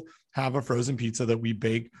will have a frozen pizza that we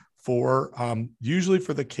bake for, usually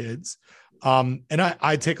for the kids. And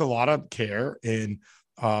I take a lot of care in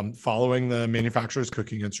following the manufacturer's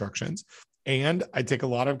cooking instructions. And I take a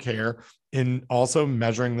lot of care in also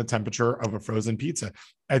measuring the temperature of a frozen pizza.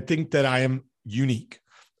 I think that I am unique.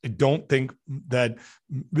 I don't think that,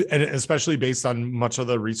 and especially based on much of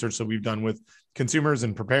the research that we've done with consumers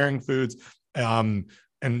and preparing foods, and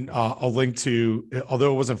I'll link to,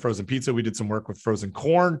 although it wasn't frozen pizza, we did some work with frozen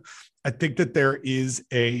corn. I think that there is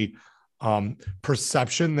a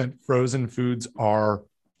perception that frozen foods are,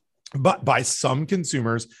 but by some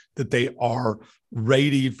consumers, that they are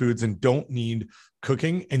ready foods and don't need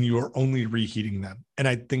cooking, and you are only reheating them. And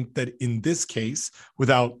I think that in this case,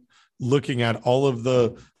 without looking at all of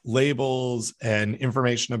the labels and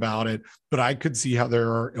information about it, but I could see how there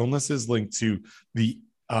are illnesses linked to the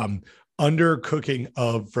undercooking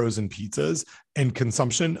of frozen pizzas and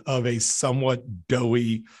consumption of a somewhat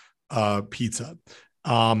doughy pizza.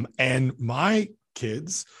 And my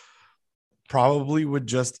kids probably would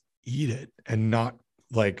just eat it and not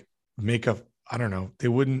like make I don't know, they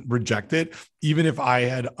wouldn't reject it, even if I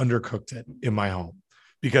had undercooked it in my home,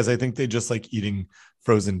 because I think they just like eating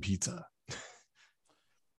frozen pizza.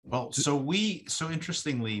 Well, so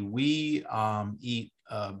interestingly, we eat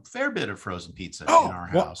a fair bit of frozen pizza in our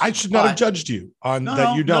house. Well, I should not have judged you on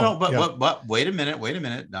that. You don't. But wait a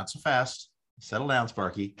minute, not so fast. Settle down,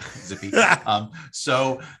 Sparky, Zippy.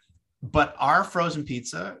 But our frozen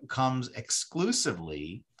pizza comes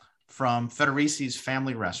exclusively from Federici's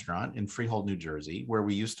family restaurant in Freehold, New Jersey, where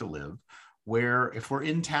we used to live, where if we're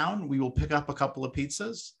in town, we will pick up a couple of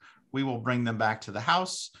pizzas, we will bring them back to the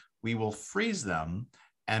house, we will freeze them,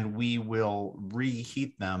 and we will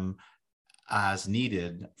reheat them as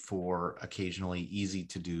needed for occasionally easy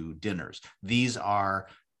to do dinners. These are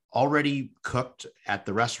already cooked at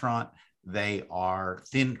the restaurant. They are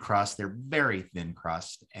thin crust. They're very thin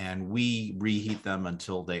crust, and we reheat them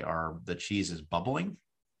until the cheese is bubbling.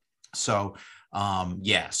 So,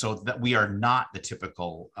 so that we are not the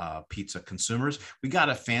typical pizza consumers. We got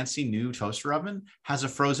a fancy new toaster oven, has a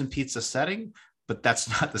frozen pizza setting, but that's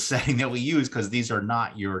not the setting that we use because these are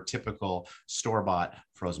not your typical store-bought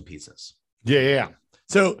frozen pizzas. Yeah.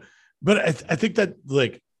 So, but I think that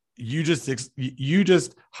like you just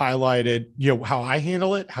highlighted, how I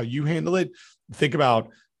handle it, how you handle it. Think about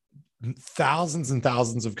thousands and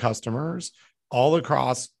thousands of customers all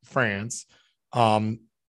across France,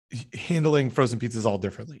 handling frozen pizzas all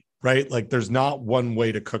differently, right? Like there's not one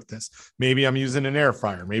way to cook this. Maybe I'm using an air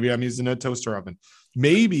fryer. Maybe I'm using a toaster oven.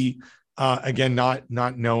 Maybe, again, not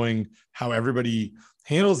knowing how everybody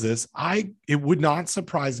handles this, it would not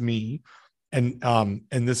surprise me. And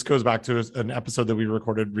this goes back to an episode that we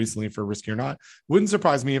recorded recently for Risky or Not. Wouldn't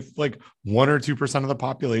surprise me if like 1 or 2% of the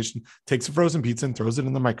population takes a frozen pizza and throws it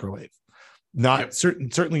in the microwave. Not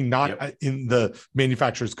certainly not in the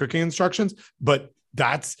manufacturer's cooking instructions, but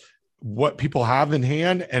that's what people have in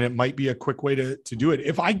hand, and it might be a quick way to do it.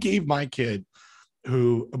 If I gave my kids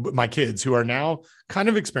who are now kind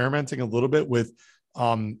of experimenting a little bit with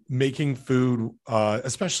making food,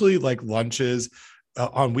 especially like lunches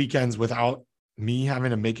on weekends without me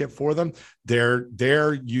having to make it for them,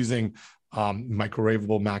 they're using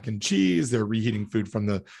microwavable mac and cheese. They're reheating food from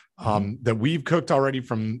the that we've cooked already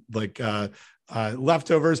from like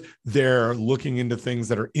leftovers. They're looking into things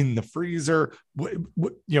that are in the freezer.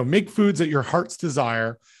 Make foods at your heart's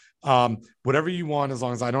desire. Whatever you want, as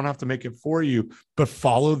long as I don't have to make it for you, but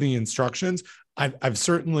follow the instructions. I've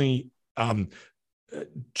certainly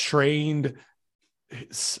trained,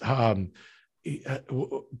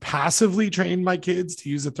 passively trained my kids to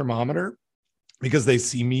use a thermometer because they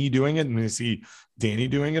see me doing it and they see Danny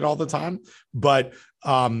doing it all the time. But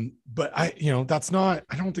I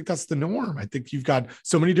don't think that's the norm. I think you've got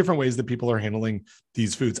so many different ways that people are handling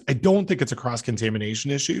these foods. I don't think it's a cross-contamination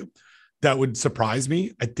issue. That would surprise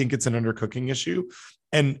me. I think it's an undercooking issue.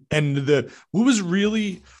 And what was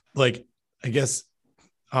really like, I guess,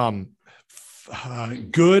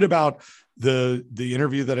 good about the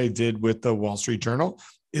interview that I did with the Wall Street Journal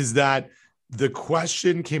is that the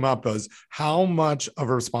question came up as how much of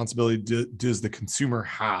a responsibility does the consumer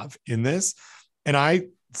have in this? And I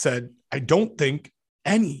said, I don't think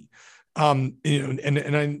any,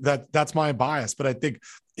 that's my bias, but I think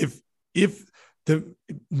if the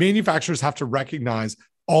manufacturers have to recognize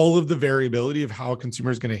all of the variability of how a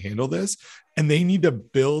consumer is going to handle this, and they need to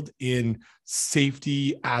build in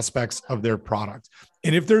safety aspects of their product.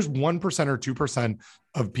 And if there's 1% or 2%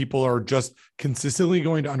 of people are just consistently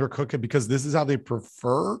going to undercook it because this is how they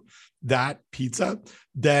prefer that pizza,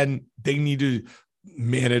 then they need to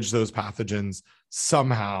manage those pathogens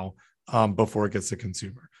somehow before it gets to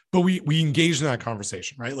consumer. But we engage in that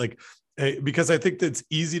conversation, right? Like, because I think that's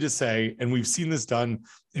easy to say, and we've seen this done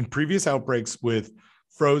in previous outbreaks with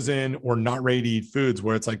frozen or not ready to eat foods,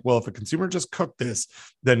 where it's like, well, if a consumer just cooked this,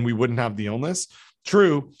 then we wouldn't have the illness.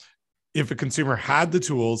 True. If a consumer had the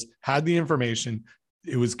tools, had the information,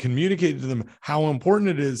 it was communicated to them how important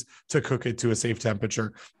it is to cook it to a safe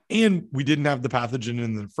temperature, and we didn't have the pathogen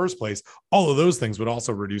in the first place, all of those things would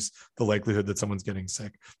also reduce the likelihood that someone's getting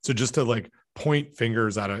sick. So just to like point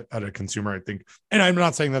fingers at a consumer, I think, and I'm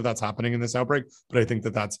not saying that that's happening in this outbreak, but I think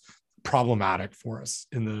that that's problematic for us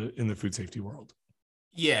in the food safety world.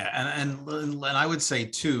 Yeah, and I would say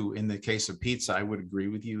too, in the case of pizza, I would agree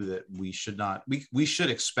with you that we should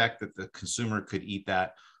expect that the consumer could eat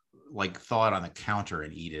that like thaw it on the counter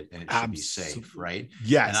and eat it, and it should be safe, right?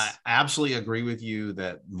 Yes. And I absolutely agree with you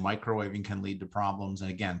that microwaving can lead to problems. And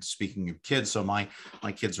again, speaking of kids, so my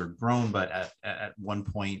kids are grown, but at one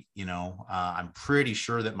point, I'm pretty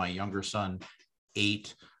sure that my younger son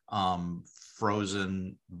ate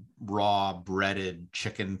frozen, raw, breaded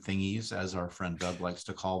chicken thingies, as our friend Doug likes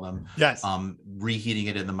to call them. Yes. Reheating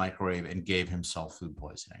it in the microwave and gave himself food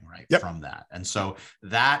poisoning, right? Yep. From that. And so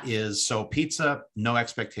pizza, no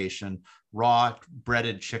expectation, raw,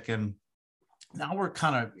 breaded chicken. Now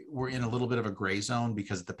we're in a little bit of a gray zone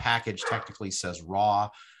because the package technically says raw,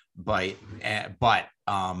 but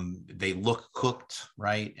they look cooked,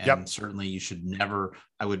 right? And yep. Certainly you should never,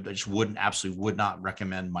 absolutely would not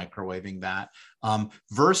recommend microwaving that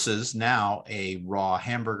versus now a raw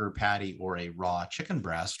hamburger patty or a raw chicken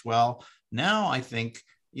breast. Well, now I think,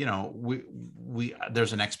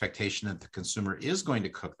 there's an expectation that the consumer is going to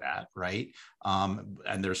cook that, right? And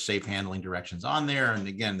there's safe handling directions on there. And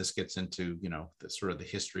again, this gets into, the sort of the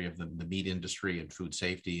history of the meat industry and food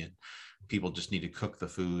safety, and people just need to cook the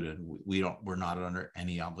food, and we're not under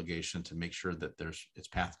any obligation to make sure that it's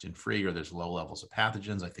pathogen free or there's low levels of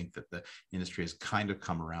pathogens. I think that the industry has kind of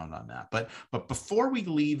come around on that. But before we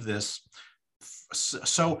leave this,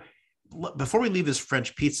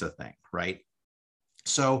 French pizza thing, right?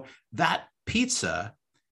 So that pizza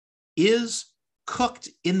is cooked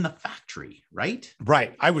in the factory, right?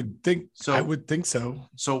 Right. I would think so.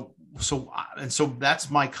 So that's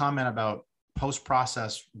my comment about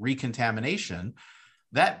post-process recontamination.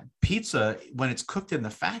 That pizza, when it's cooked in the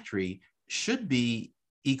factory, should be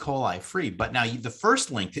E. coli free. But now the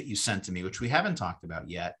first link that you sent to me, which we haven't talked about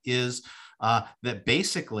yet, is that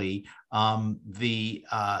basically the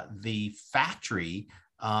factory,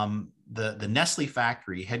 the Nestle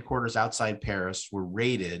factory headquarters outside Paris were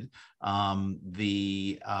raided.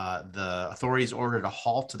 The authorities ordered a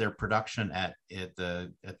halt to their production at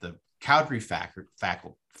the Caudry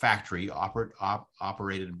factory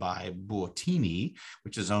operated by Buottini,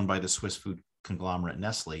 which is owned by the Swiss food conglomerate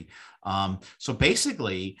Nestle. So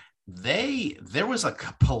basically, there was a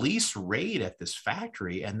police raid at this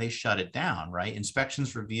factory and they shut it down, right?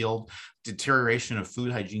 Inspections revealed deterioration of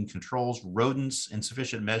food hygiene controls, rodents,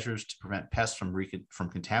 insufficient measures to prevent pests from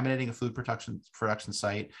contaminating a food production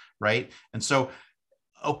site, right? And so,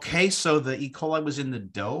 so the E. coli was in the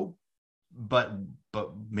dough, but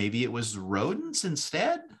maybe it was rodents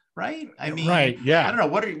instead, right? I mean, right, yeah. I don't know.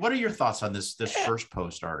 What are your thoughts on this first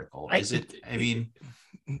post article? Is it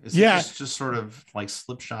just sort of like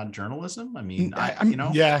slipshod journalism? I mean,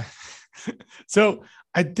 yeah. So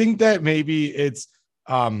I think that maybe it's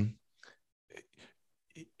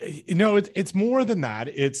it's more than that.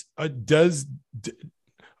 It's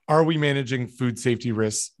are we managing food safety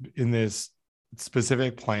risks in this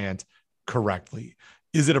specific plant correctly?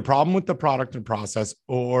 Is it a problem with the product and process,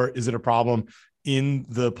 or is it a problem in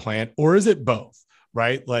the plant, or is it both?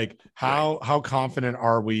 Right? Like how confident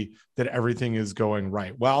are we that everything is going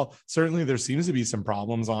right? Well, certainly there seems to be some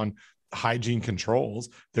problems on hygiene controls.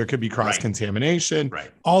 There could be cross-contamination,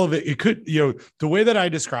 right. All of it. It could, the way that I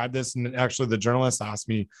described this, and actually the journalist asked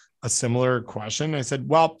me a similar question. I said,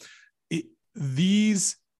 well,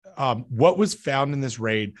 what was found in this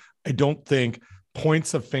raid, I don't think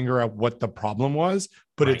points a finger at what the problem was,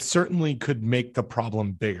 but it certainly could make the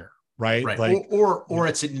problem bigger. Right. Like, or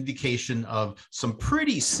it's an indication of some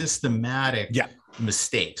pretty systematic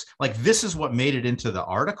mistakes. Like this is what made it into the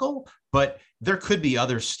article, but there could be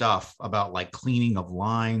other stuff about like cleaning of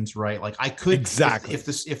lines, right? Like I could exactly if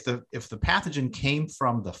the pathogen came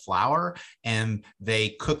from the flour and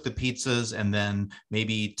they cook the pizzas and then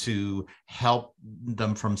maybe to help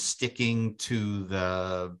them from sticking to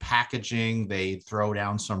the packaging, they throw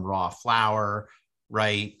down some raw flour,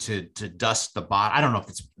 right, to dust the bottom. I don't know if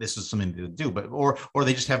this is something to do, but or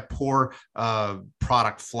they just have poor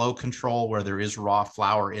product flow control where there is raw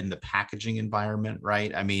flour in the packaging environment,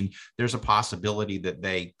 right? I mean, there's a possibility that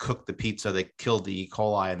they cooked the pizza, they killed the E.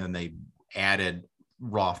 coli, and then they added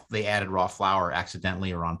raw flour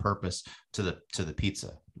accidentally or on purpose to the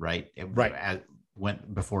pizza, right?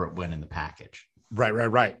 Before it went in the package.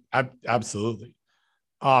 Right. Absolutely.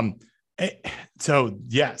 So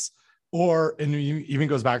yes. And it even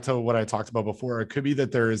goes back to what I talked about before. It could be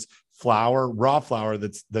that there is raw flour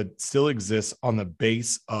that still exists on the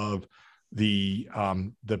base of the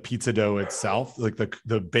pizza dough itself, like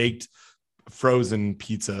the baked frozen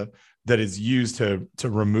pizza that is used to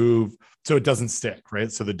remove, so it doesn't stick,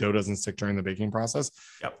 right? So the dough doesn't stick during the baking process.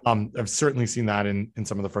 Yep. I've certainly seen that in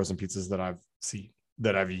some of the frozen pizzas that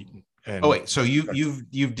I've eaten. And so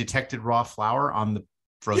you've detected raw flour on the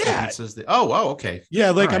frozen pizzas. Okay.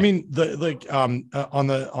 Yeah. Like, right. I mean, on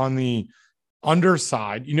the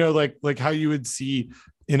underside, like how you would see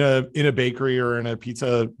in a bakery or in a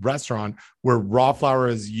pizza restaurant where raw flour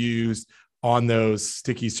is used on those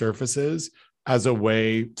sticky surfaces as a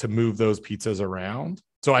way to move those pizzas around.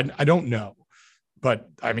 So I don't know, but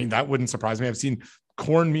I mean, that wouldn't surprise me. I've seen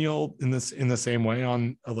cornmeal in the same way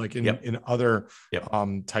on in other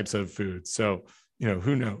types of foods. So,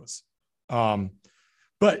 who knows?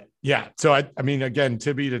 But yeah, so I mean, again,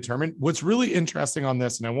 to be determined. What's really interesting on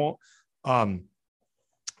this, and I won't, a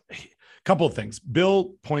couple of things.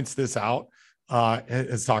 Bill points this out,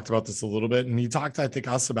 has talked about this a little bit, and he talked, I think,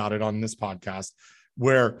 us about it on this podcast,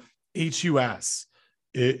 where HUS,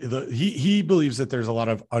 he believes that there's a lot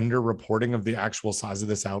of underreporting of the actual size of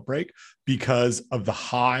this outbreak because of the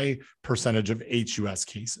high percentage of HUS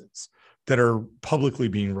cases that are publicly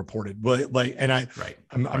being reported. But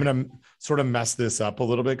I'm going to sort of mess this up a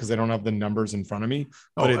little bit because I don't have the numbers in front of me.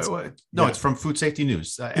 But it's from Food Safety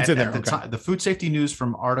News. It's in there. The Food Safety News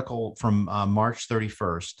article from March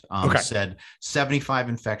 31st said 75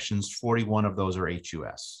 infections, 41 of those are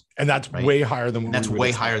HUS. And that's way higher than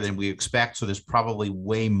higher than we expect. So there's probably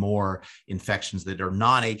way more infections that are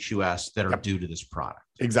non-HUS that are due to this product.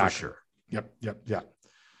 Exactly. For sure. Yep.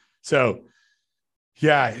 So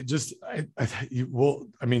yeah,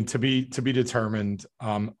 to be determined.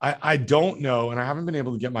 I don't know, and I haven't been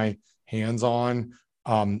able to get my hands-on,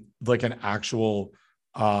 like an actual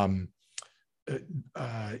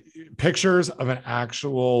pictures of an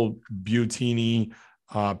actual Buitini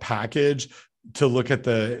package to look at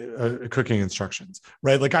the cooking instructions,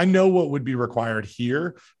 right? Like I know what would be required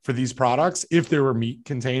here for these products if there were meat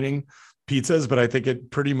containing pizzas, but I think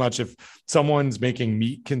it pretty much, if someone's making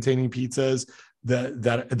meat containing pizzas,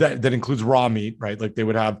 that includes raw meat, right? Like they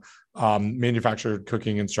would have manufactured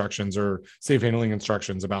cooking instructions or safe handling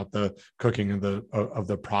instructions about the cooking of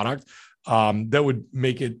the product, that would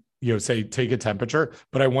make it, say take a temperature.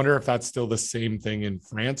 But I wonder if that's still the same thing in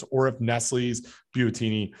France, or if Nestle's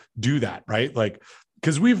Buitini do that, right? Like,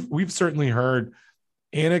 because we've certainly heard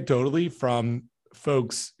anecdotally from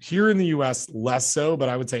folks here in the US, less so, but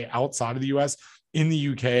I would say outside of the US, in the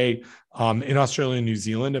UK, in Australia and New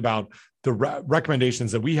Zealand, about the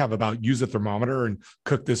recommendations that we have about use a thermometer and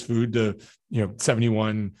cook this food to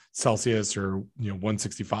 71 Celsius or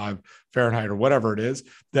 165 Fahrenheit or whatever it is,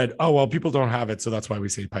 that, oh well, people don't have it, so that's why we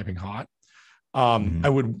say piping hot. I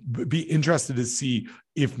would be interested to see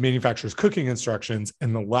if manufacturers' cooking instructions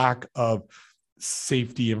and the lack of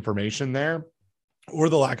safety information there, or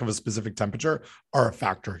the lack of a specific temperature, are a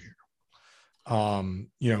factor here.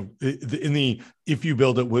 If you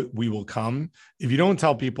build it, we will come. If you don't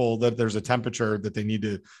tell people that there's a temperature that they need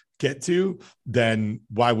to get to, then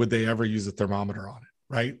why would they ever use a thermometer on it?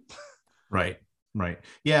 Right. Right.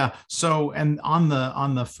 Yeah. So, and on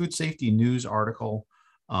the food safety news article,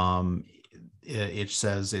 it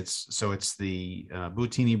says it's the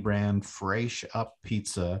Buitini brand Fresh Up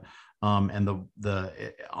Pizza. And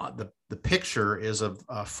the picture is of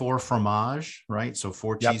 4 fromage, right? So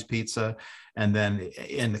 4 cheese pizza. And then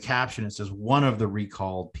in the caption, it says one of the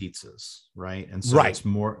recalled pizzas, right? And so it's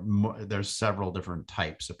more, there's several different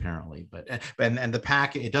types apparently, but the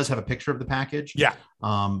pack, it does have a picture of the package. Yeah.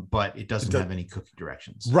 But it doesn't have any cooking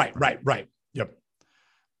directions. Right. Yep.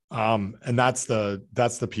 And that's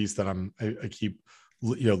the piece that I keep,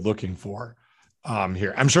 looking for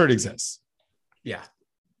here. I'm sure it exists. Yeah.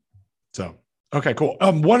 So, okay, cool.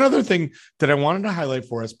 One other thing that I wanted to highlight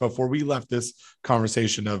for us before we left this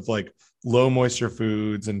conversation of like low moisture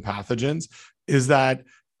foods and pathogens is that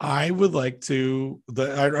I would like to,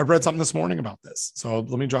 I read something this morning about this. So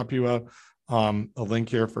let me drop you a link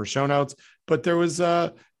here for show notes, but there was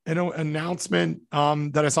an announcement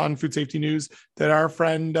that I saw in Food Safety News that our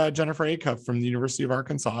friend Jennifer Acuff from the University of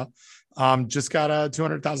Arkansas just got a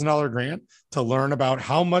 $200,000 grant to learn about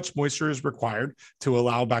how much moisture is required to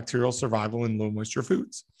allow bacterial survival in low moisture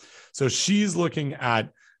foods. So she's looking at,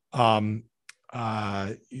 many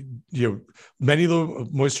low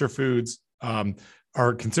moisture foods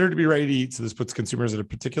are considered to be ready to eat. So this puts consumers at a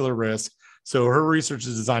particular risk. So her research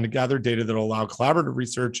is designed to gather data that will allow collaborative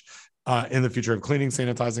research in the future of cleaning,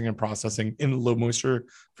 sanitizing, and processing in the low moisture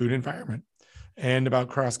food environment, and about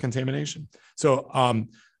cross contamination. So,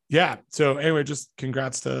 So anyway, just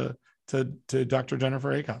congrats to Dr.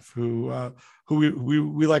 Jennifer Acuff, who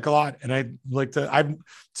we like a lot, and I've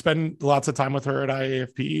spent lots of time with her at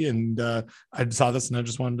IAFP, and I saw this and I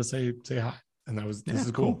just wanted to say hi, and this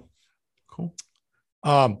is cool. Cool.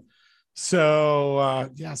 So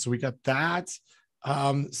we got that.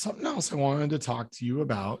 Something else I wanted to talk to you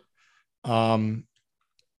about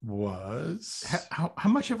was how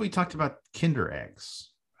much have we talked about Kinder eggs?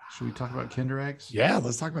 Should we talk about Kinder eggs? Yeah,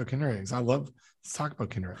 let's talk about Kinder eggs. Let's talk about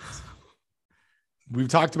Kinder eggs. We've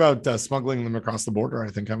talked about smuggling them across the border, I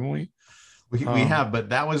think, haven't we? We have, but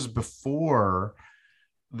that was before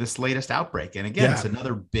this latest outbreak. And again, it's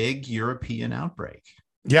another big European outbreak.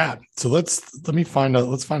 Yeah. So let's find a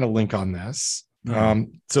link on this.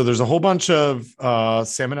 So there's a whole bunch of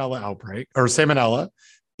salmonella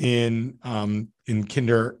in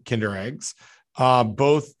Kinder eggs.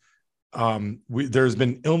 There's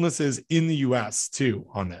been illnesses in the US too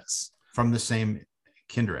on this from the same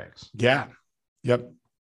Kinder eggs. Yeah. Yep.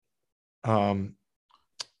 So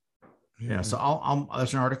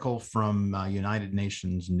there's an article from United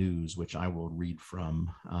Nations News, which I will read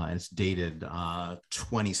from. It's dated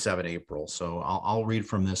 27 April. So I'll read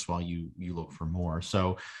from this while you look for more.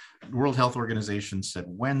 So the World Health Organization said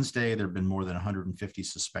Wednesday there have been more than 150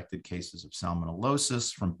 suspected cases of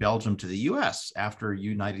salmonellosis from Belgium to the U.S. after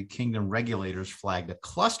United Kingdom regulators flagged a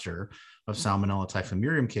cluster of Salmonella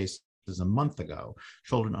typhimurium cases a month ago.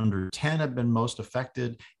 Children under 10 have been most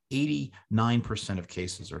affected. 89% of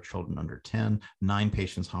cases are children under 10. 9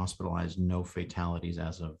 patients hospitalized, no fatalities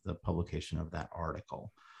as of the publication of that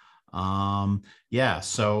article. Again,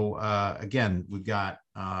 we've got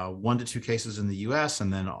 1 to 2 cases in the US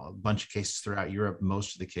and then a bunch of cases throughout Europe,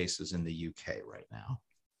 most of the cases in the UK right now.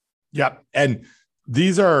 Yep. And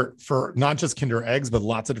these are for not just Kinder eggs, but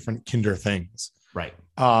lots of different Kinder things. Right.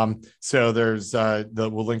 So there's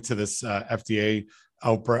we'll link to this FDA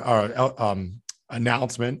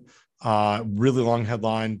announcement. Really long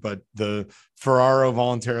headline, but the Ferraro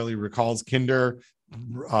voluntarily recalls Kinder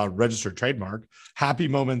registered trademark, Happy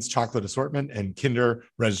Moments chocolate assortment, and Kinder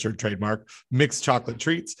registered trademark mixed chocolate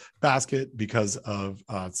treats basket because of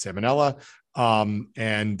salmonella.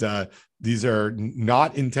 And these are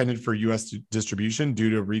not intended for U.S. distribution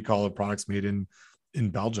due to recall of products made in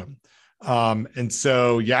Belgium. And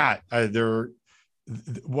so,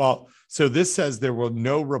 so this says there were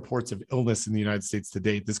no reports of illness in the United States to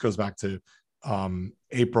date. This goes back to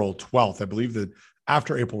April 12th. I believe that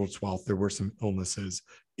after April 12th, there were some illnesses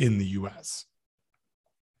in the U.S.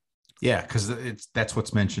 Yeah, because that's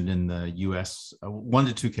what's mentioned in the U.S. 1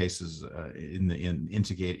 to 2 cases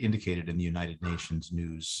indicated in the United Nations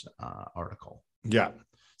news article. Yeah.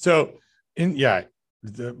 So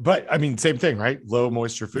but I mean, same thing, right? Low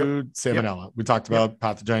moisture food, salmonella. Yep. We talked about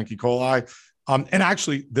pathogenic E. coli. And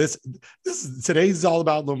actually, this today's is all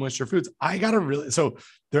about low moisture foods. I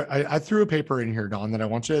threw a paper in here, Don, that I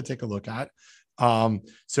want you to take a look at.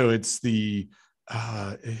 So it's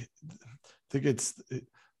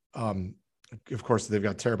of course, they've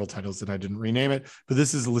got terrible titles and I didn't rename it, but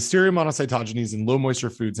this is Listeria monocytogenes in low moisture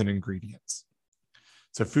foods and ingredients.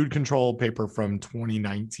 It's a food control paper from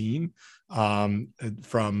 2019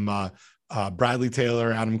 from Bradley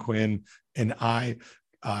Taylor, Adam Quinn, and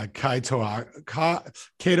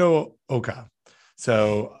Kato Oka.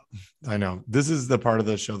 So I know this is the part of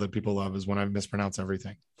the show that people love is when I mispronounce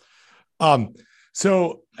everything.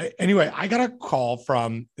 So anyway, I got a call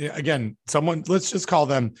from, again, someone, let's just call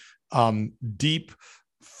them deep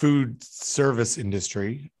food service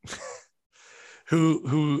industry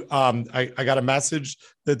who I got a message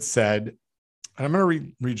that said, and I'm going to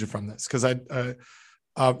read you from this because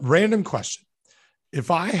random question.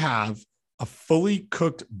 If I have a fully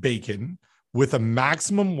cooked bacon with a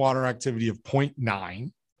maximum water activity of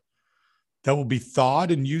 0.9 that will be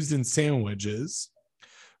thawed and used in sandwiches,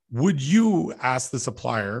 would you ask the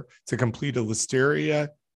supplier to complete a Listeria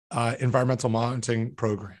environmental monitoring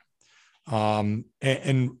program? Would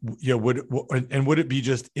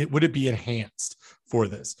it be enhanced for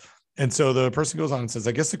this? And so the person goes on and says,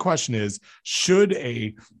 I guess the question is, should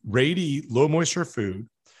a Rady low moisture food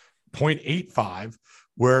 0.85,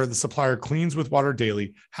 where the supplier cleans with water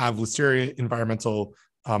daily, have Listeria environmental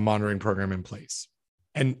monitoring program in place?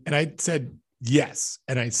 And I said yes,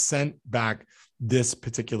 and I sent back this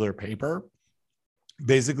particular paper,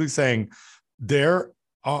 basically saying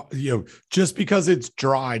just because it's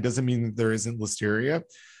dry doesn't mean that there isn't Listeria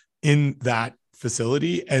in that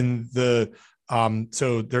facility. And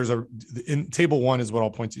so there's in table 1 is what I'll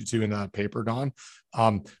point you to in that paper, Don.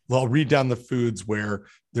 I'll read down the foods where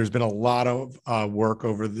there's been a lot of work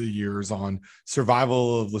over the years on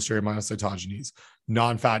survival of Listeria monocytogenes: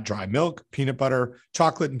 non-fat dry milk, peanut butter,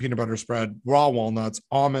 chocolate and peanut butter spread, raw walnuts,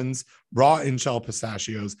 almonds, raw in-shell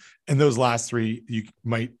pistachios. And those last 3, you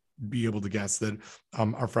might be able to guess that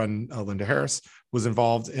our friend Linda Harris was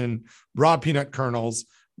involved in: raw peanut kernels,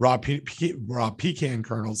 raw pecan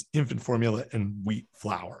kernels, infant formula, and wheat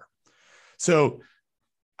flour. So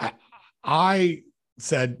I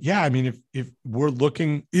said, yeah, I mean, if we're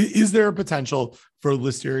looking, is there a potential for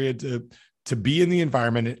Listeria to be in the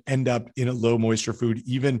environment and end up in a low moisture food,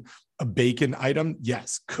 even a bacon item?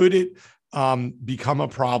 Yes. Could it become a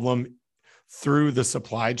problem through the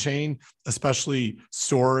supply chain, especially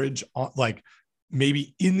storage, like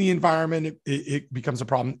maybe in the environment, it becomes a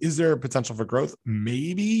problem? Is there a potential for growth?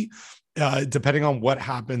 Maybe, depending on what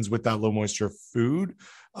happens with that low moisture food.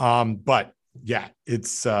 But yeah,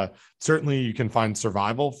 it's certainly you can find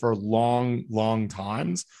survival for long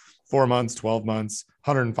times, 4 months, 12 months,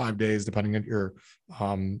 105 days, depending on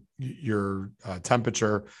your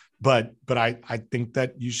temperature. But I think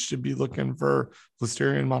that you should be looking for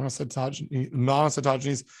Listeria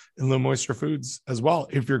monocytogenes in low moisture foods as well,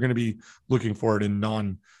 if you're going to be looking for it in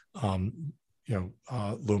low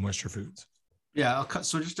moisture foods. Yeah.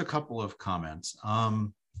 So just a couple of comments.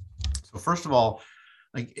 So first of all,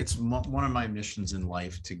 like, it's one of my missions in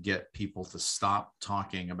life to get people to stop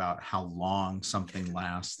talking about how long something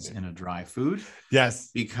lasts in a dry food. Yes.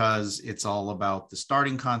 Because it's all about the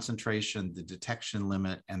starting concentration, the detection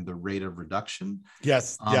limit, and the rate of reduction.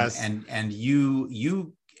 Yes. Yes. And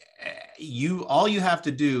you all you have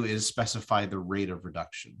to do is specify the rate of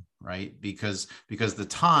reduction, right? Because the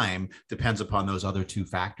time depends upon those other two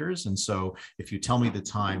factors. And so if you tell me the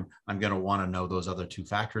time, I'm going to want to know those other two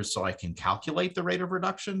factors so I can calculate the rate of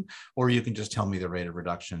reduction, or you can just tell me the rate of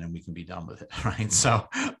reduction and we can be done with it, right? So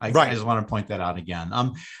I just want to point that out again.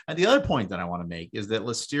 And the other point that I want to make is that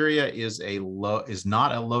Listeria is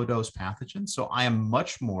not a low dose pathogen. So I am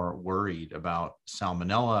much more worried about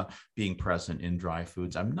Salmonella being present in dry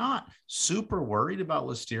foods. I'm not super worried about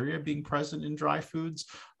Listeria being present in dry foods.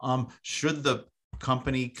 Should the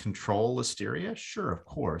company control Listeria? Sure, of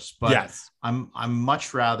course. But yes, I'm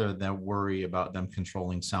much rather than worry about them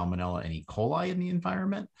controlling Salmonella and E. coli in the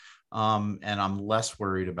environment. And I'm less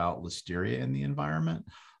worried about Listeria in the environment.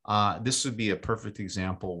 This would be a perfect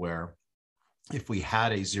example where if we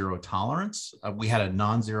had a zero tolerance, we had a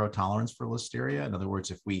non-zero tolerance for Listeria. In other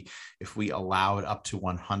words, if we allowed up to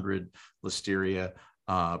 100 Listeria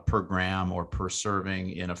per gram or per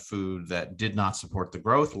serving in a food that did not support the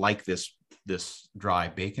growth, like this dry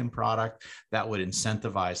bacon product, that would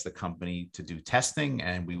incentivize the company to do testing,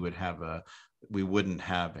 and we wouldn't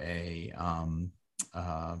have a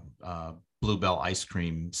Bluebell ice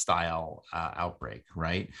cream style outbreak,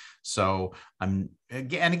 right? So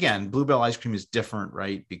again, Bluebell ice cream is different,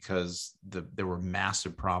 right? Because there were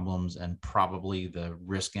massive problems, and probably the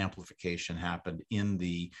risk amplification happened in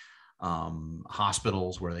the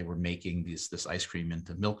hospitals where they were making this ice cream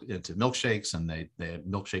into milkshakes, and the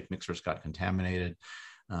milkshake mixers got contaminated,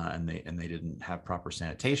 and they didn't have proper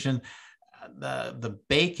sanitation. The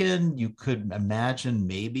bacon, you could imagine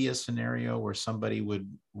maybe a scenario where somebody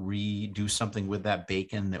would redo something with that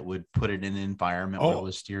bacon that would put it in an environment where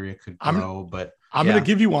Listeria could grow. But I'm going to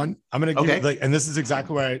give you one. I'm going to give you, and this is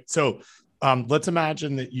exactly right. So let's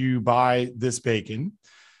imagine that you buy this bacon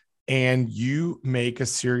and you make a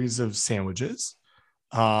series of sandwiches.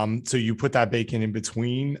 So you put that bacon in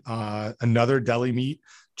between another deli meat,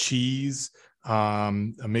 cheese,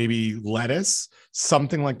 maybe lettuce,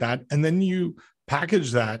 something like that. And then you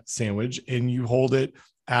package that sandwich and you hold it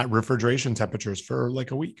at refrigeration temperatures for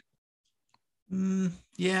like a week.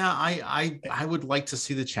 Yeah, I would like to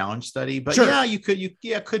see the challenge study, but sure.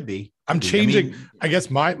 Yeah, could be. I'm changing. I guess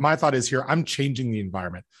my thought is here, I'm changing the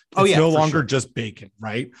environment. It's no longer just bacon,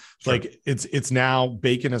 right? Sure. Like it's now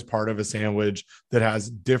bacon as part of a sandwich that has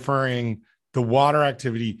differing, the water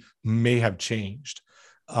activity may have changed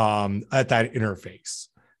at that interface.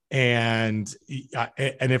 And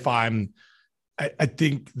if I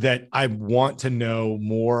think that I want to know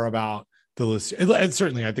more about the Listeria, and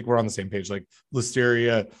certainly I think we're on the same page. Like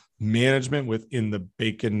Listeria management within the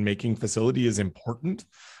bacon making facility is important.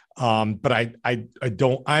 But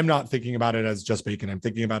I'm not thinking about it as just bacon. I'm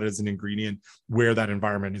thinking about it as an ingredient where that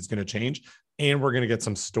environment is going to change. And we're going to get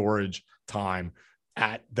some storage time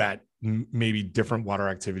at that maybe different water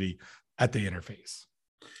activity at the interface.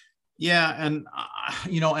 Yeah, and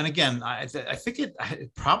and again, I think it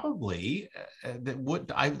probably that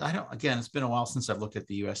would. I don't. Again, it's been a while since I've looked at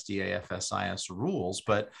the USDA FSIS rules,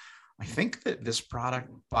 but I think that this product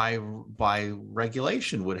by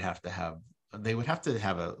regulation would have to have a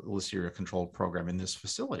Listeria controlled program in this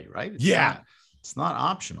facility, right? It's not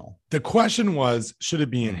optional. The question was, should it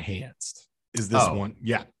be enhanced? Is this one?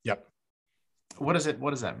 Yeah. Yep. What does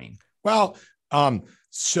that mean? Well,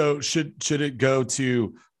 so should it go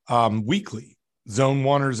to weekly, zone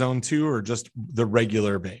 1 or zone 2, or just the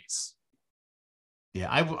regular base? Yeah,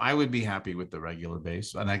 I would be happy with the regular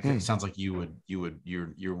base, and it sounds like you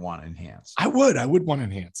want enhanced. I would want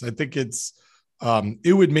enhanced. I think it's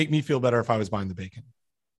it would make me feel better if I was buying the bacon.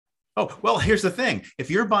 Oh, well, here's the thing. If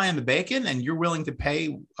you're buying the bacon and you're willing to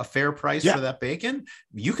pay a fair price for that bacon,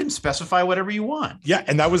 you can specify whatever you want. Yeah,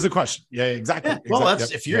 and that was the question. Yeah, exactly. Yeah. Well,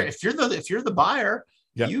 that's if you're the buyer,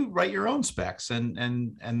 you write your own specs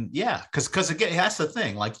and yeah, because again, that's the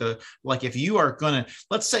thing. Like if you are gonna,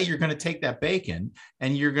 let's say you're gonna take that bacon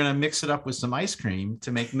and you're gonna mix it up with some ice cream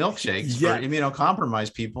to make milkshakes for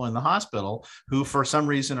immunocompromised people in the hospital who for some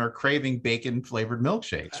reason are craving bacon flavored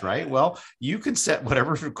milkshakes, right? Well, you can set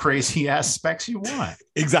whatever crazy ass specs you want.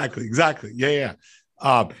 Exactly. Yeah.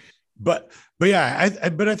 But yeah, I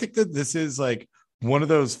think that this is like one of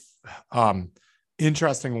those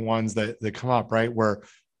interesting ones that come up, right? Where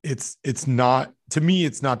it's not, to me,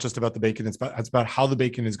 it's not just about the bacon. It's about how the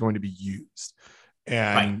bacon is going to be used.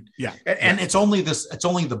 And and it's only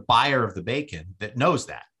the buyer of the bacon that knows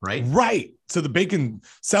that, right? Right. So the bacon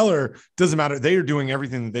seller, doesn't matter. They are doing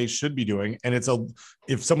everything that they should be doing. And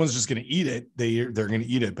if someone's just going to eat it, they're going to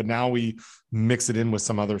eat it. But now we mix it in with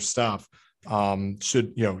some other stuff.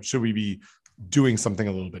 Should we be doing something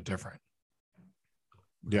a little bit different?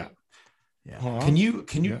 Yeah. Yeah. Can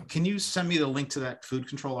you send me the link to that food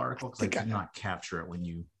control article? Because I did not capture it when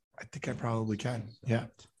you. I think I probably can. Yeah.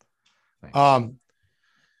 Thanks.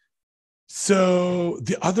 So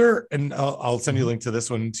the other, and I'll send you a link to this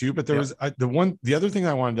one too, but there was the other thing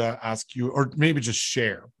I wanted to ask you, or maybe just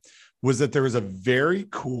share, was that there was a very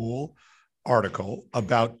cool article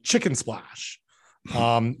about Chicken Splash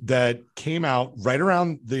that came out right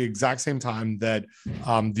around the exact same time that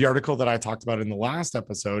the article that I talked about in the last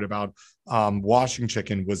episode about washing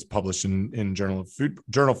chicken was published in Journal of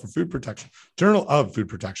Food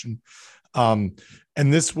Protection. And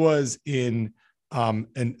this was in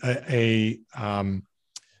a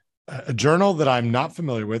journal that I'm not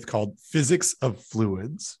familiar with called Physics of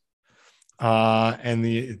Fluids. And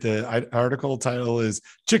the article title is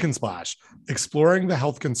Chicken Splash, Exploring the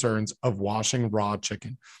Health Concerns of Washing Raw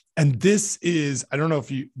Chicken. And this is, I don't know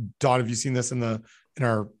if Dawn, have you seen this in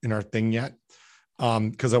our thing yet?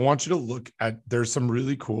 Because I want you to look at, there's some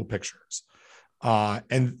really cool pictures.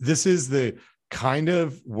 And this is the kind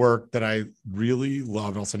of work that I really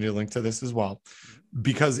love. I'll send you a link to this as well,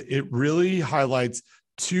 because it really highlights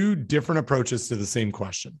two different approaches to the same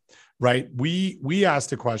question, right? We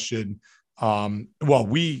asked a question.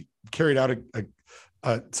 We carried out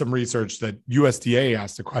some research that USDA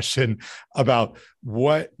asked a question about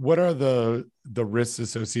what are the risks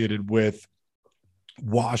associated with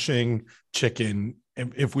washing chicken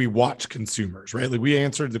if we watch consumers, right? Like we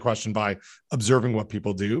answered the question by observing what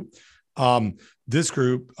people do. This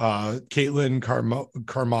group, Caitlin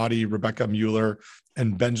Carmody, Rebecca Mueller,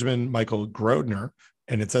 and Benjamin Michael Grodner,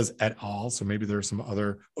 and it says et al. So maybe there's some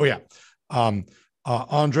other,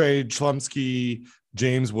 Andre Chlumsky,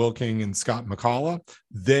 James Wilking, and Scott McCullough.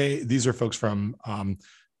 These are folks from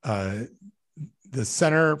the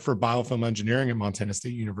Center for Biofilm Engineering at Montana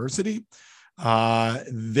State University.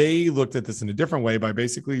 They looked at this in a different way by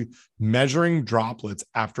basically measuring droplets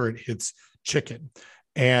after it hits chicken.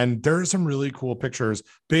 And there are some really cool pictures.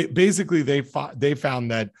 Basically, they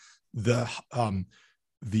found that the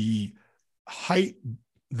height,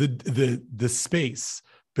 the space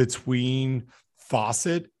between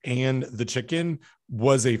faucet and the chicken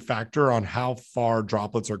was a factor on how far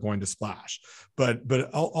droplets are going to splash. But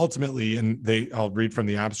ultimately, and I'll read from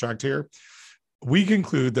the abstract here, we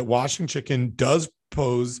conclude that washing chicken does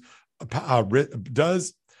risk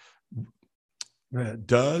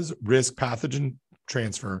pathogen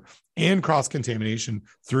transfer and cross-contamination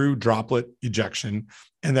through droplet ejection,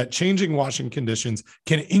 and that changing washing conditions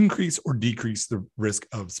can increase or decrease the risk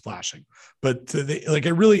of splashing. But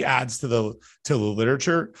it really adds to the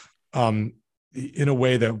literature in a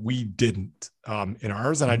way that we didn't in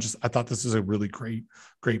ours. And I thought this is a really great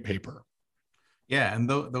paper. Yeah, and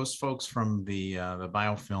those folks from the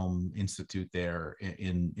Biofilm Institute there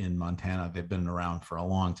in Montana, they've been around for a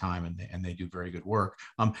long time, and they do very good work.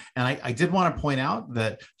 And I did want to point out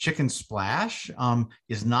that Chicken Splash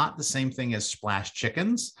is not the same thing as Splash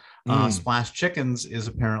Chickens. Splash Chickens is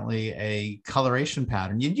apparently a coloration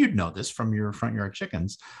pattern. You'd know this from your front yard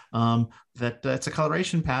chickens, that it's a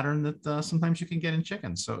coloration pattern that sometimes you can get in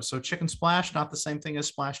chickens. So Chicken Splash, not the same thing as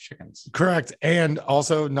Splash Chickens. Correct. And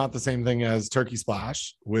also not the same thing as Turkey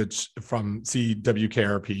Splash, which from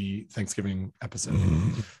CWKRP Thanksgiving episode.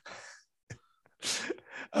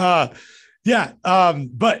 But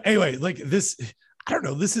anyway, like this, I don't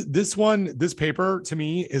know, this paper to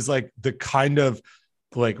me is like the kind of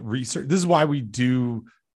like research. This is why we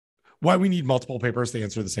need multiple papers to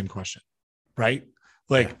answer the same question, right?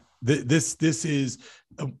 Like this is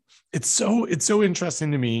it's so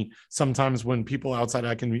interesting to me sometimes when people outside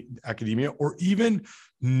academia or even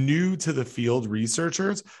new to the field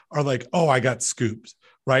researchers are like, oh, I got scooped,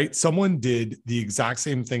 right? Someone did the exact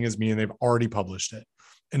same thing as me and they've already published it,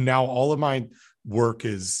 and now all of my work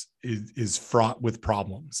is fraught with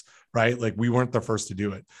problems, right? Like we weren't the first to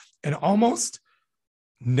do it. And almost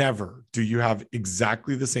never do you have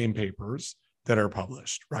exactly the same papers that are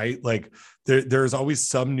published, right? Like there's always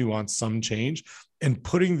some nuance, some change, and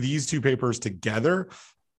putting these two papers together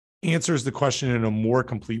answers the question in a more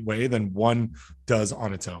complete way than one does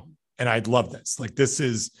on its own. And I'd love this. Like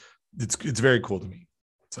it's very cool to me.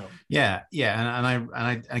 So yeah, and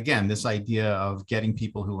I again, this idea of getting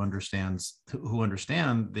people who understand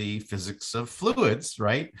the physics of fluids,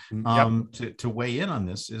 right, to weigh in on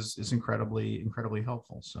this is incredibly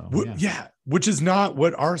helpful. So which is not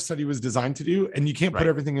what our study was designed to do, and you can't put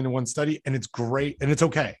everything into one study, and it's great and it's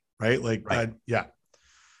okay, right? Like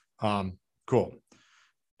cool.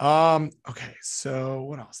 Okay, so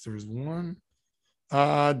what else? There was one.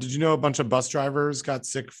 Did you know a bunch of bus drivers got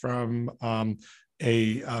sick from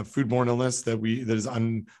foodborne illness that is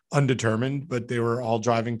undetermined, but they were all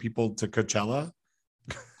driving people to Coachella.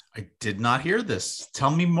 I did not hear this.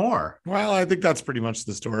 Tell me more. Well, I think that's pretty much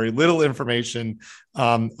the story. Little information.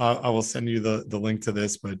 I will send you the link to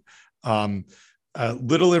this, but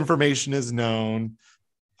little information is known.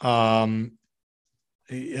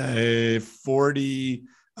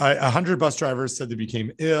 100 bus drivers said they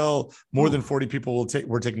became ill. More than 40 people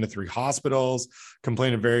were taken to 3 hospitals,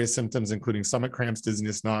 complained of various symptoms, including stomach cramps,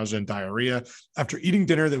 dizziness, nausea, and diarrhea after eating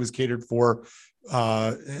dinner that was catered for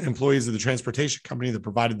employees of the transportation company that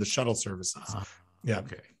provided the shuttle services. Yeah.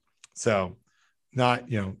 Okay. So not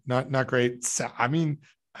great. So, I mean,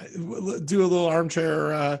 do a little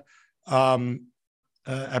armchair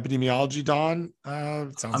epidemiology, Don.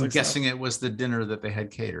 I'm guessing it was the dinner that they had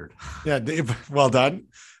catered. Yeah, Dave, well done.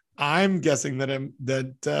 I'm guessing that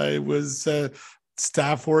it was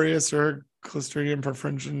Staph aureus or Clostridium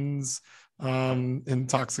perfringens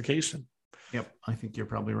intoxication. Yep, I think you're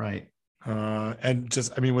probably right. And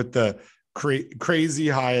just, I mean, with the crazy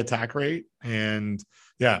high attack rate, and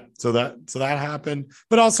yeah, so that happened.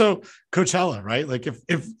 But also Coachella, right? Like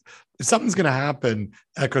if something's going to happen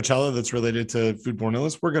at Coachella that's related to foodborne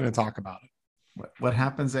illness, we're going to talk about it. What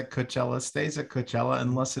happens at Coachella stays at Coachella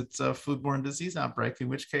unless it's a foodborne disease outbreak, in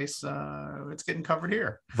which case it's getting covered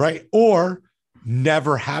here. Right. Or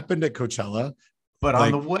never happened at Coachella. But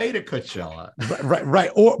on the way to Coachella.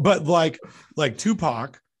 Right. Or, but like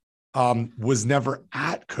Tupac was never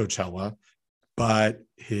at Coachella, but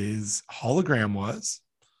his hologram was.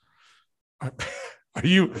 Are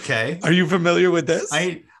you okay? Are you familiar with this?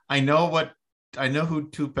 I know who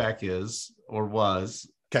Tupac is or was.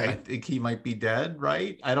 Okay. I think he might be dead,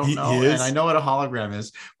 right? I don't know. And I know what a hologram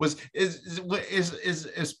is. Is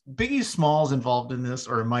Biggie Smalls involved in this,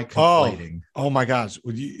 or am I conflating? Oh my gosh.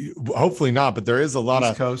 Hopefully not, but there is a lot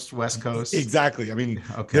East Coast, West Coast. Exactly. I mean,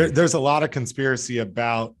 okay. There's a lot of conspiracy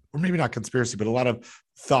about, or maybe not conspiracy, but a lot of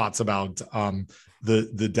thoughts about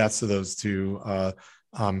the deaths of those two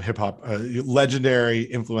hip hop, legendary,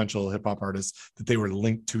 influential hip hop artists, that they were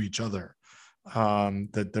linked to each other.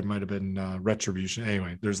 That there might have been retribution.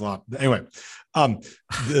 Anyway, there's a lot. Anyway,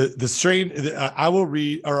 the strain. I will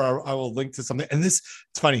read, or I will link to something. And it's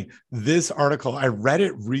funny. This article, I read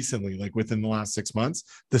it recently, like within the last 6 months.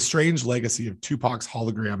 The strange legacy of Tupac's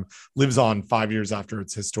hologram lives on 5 years after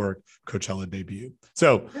its historic Coachella debut.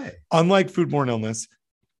 So, unlike foodborne illness,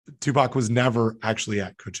 Tupac was never actually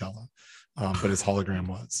at Coachella, but his hologram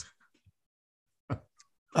was.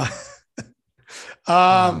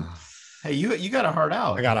 Hey, you got a heart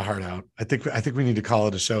out. I got a heart out. I think we need to call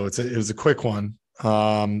it a show. It was a quick one,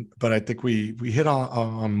 but I think we hit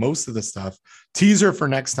on most of the stuff. Teaser for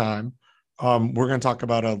next time. We're going to talk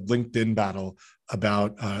about a LinkedIn battle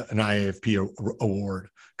about an IAFP award,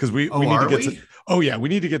 because we need to get to. Oh yeah, we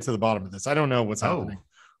need to get to the bottom of this. I don't know what's happening.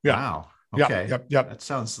 Yeah. Wow. Okay. Yep. That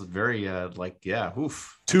sounds very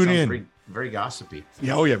oof. Tune in. Very, very gossipy.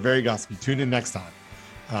 Yeah. Oh yeah. Very gossipy. Tune in next time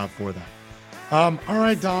for that. All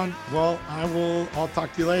right, Don. Well, I'll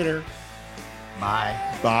talk to you later.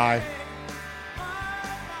 Bye. Bye.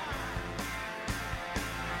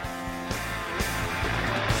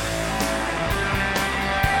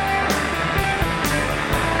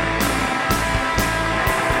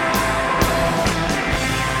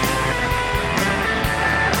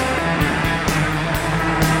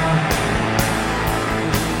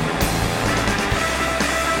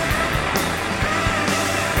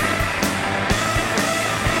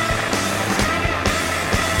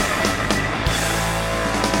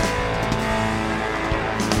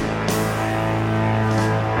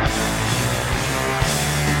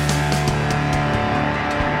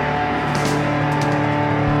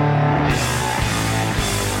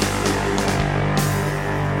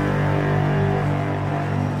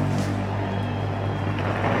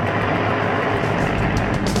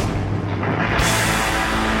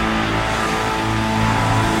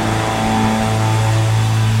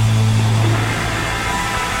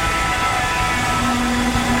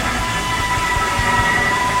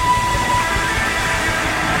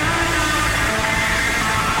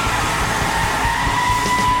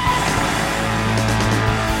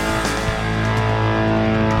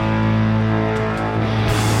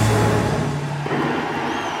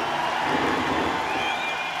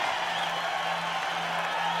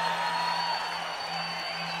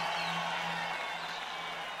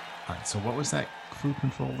 So what was that food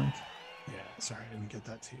control link? Yeah, sorry, I didn't get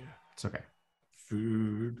that to you. It's okay.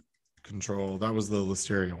 Food control. That was the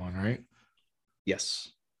Listeria one, right? Yes.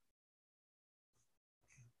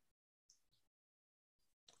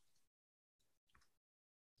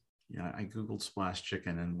 Yeah, I Googled Splash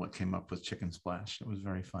Chicken and what came up with Chicken Splash. It was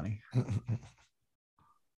very funny. I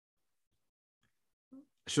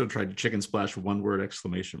should have tried Chicken Splash, one word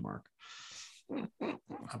exclamation mark.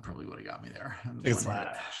 That probably would have got me there.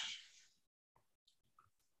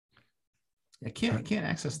 I can't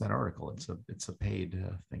access that article. It's a paid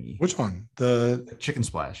thingy. Which one? The Chicken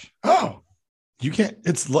Splash. Oh, you can't.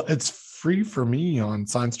 It's free for me on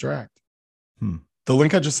Science Direct. The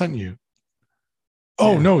link I just sent you.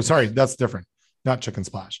 Oh, no, sorry. That's different. Not Chicken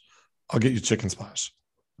Splash. I'll get you Chicken Splash.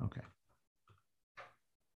 Okay.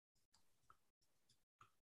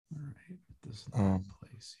 All right. This is the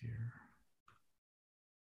place here.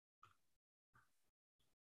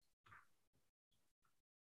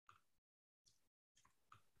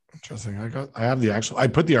 Interesting. I have the actual. I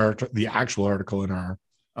put the actual article in our.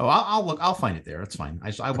 Oh, I'll look. I'll find it there. It's fine.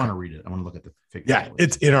 I want to read it. I want to look at the figure. Yeah,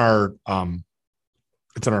 it's in our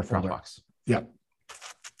It's in our folder. Dropbox. Yeah.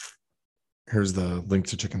 Here's the link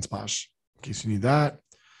to Chicken Splash in case you need that.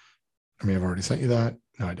 I may have already sent you that.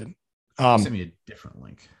 No, I didn't. Send me a different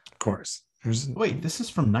link. Of course. Wait, this is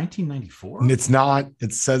from 1994. It's not.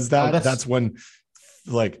 It says that. That's when,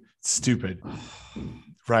 like, stupid,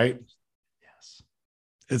 right? Yes.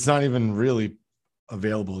 It's not even really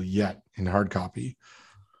available yet in hard copy,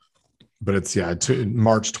 but it's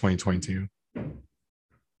March 2022.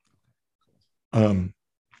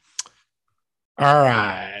 All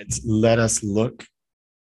right, let us look.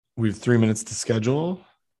 We have 3 minutes to schedule.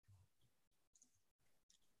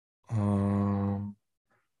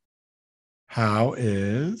 How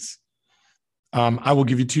is I will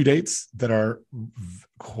give you 2 dates that are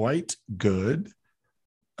quite good.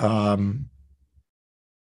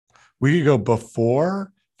 We could go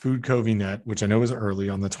before Food Covey Net, which I know is early,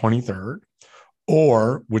 on the 23rd,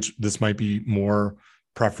 or, which this might be more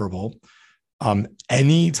preferable,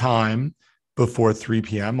 anytime before 3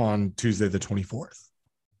 p.m. on Tuesday the 24th.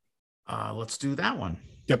 Let's do that one.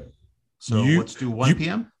 Yep. So let's do 1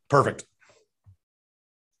 p.m. Perfect.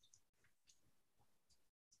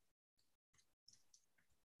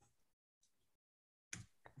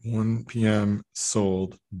 $1 p.m.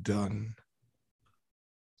 sold, done.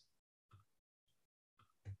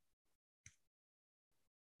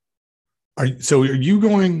 Are you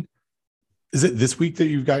going? Is it this week that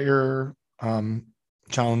you've got your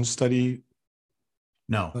challenge study?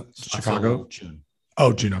 No, Chicago. June.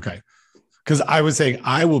 Oh, June. Okay, because I was saying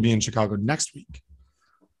I will be in Chicago next week.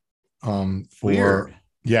 Weird.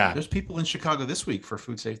 Yeah, there's people in Chicago this week for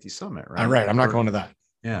Food Safety Summit, right? All right, I'm not going to that.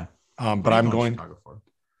 Yeah, but I'm going.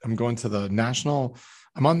 I'm going to the national.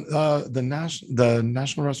 I'm on the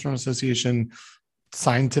National Restaurant Association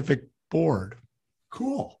Scientific Board.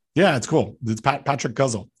 Cool. Yeah, it's cool. It's Patrick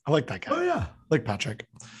Guzzle. I like that guy. Oh yeah, I like Patrick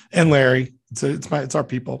and Larry. It's our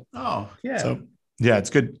people. Oh yeah. So yeah, it's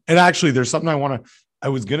good. And actually, there's something I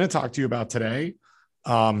was gonna talk to you about today,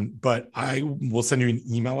 but I will send you an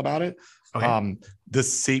email about it. Okay. The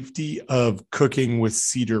safety of cooking with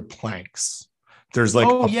cedar planks. There's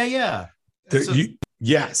like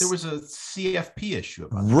yes, there was a CFP issue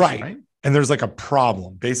about right? And there's like a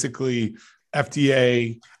problem. Basically,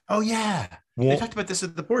 FDA. Oh yeah. They talked about this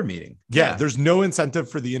at the board meeting. Yeah, there's no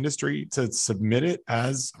incentive for the industry to submit it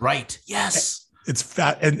as right. Yes, it's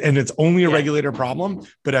fat, and it's only a regulator problem,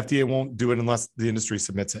 but FDA won't do it unless the industry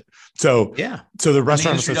submits it. So so the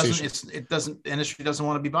restaurant association industry doesn't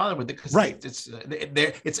want to be bothered with it because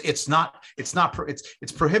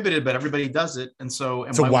it's prohibited, but everybody does it, and so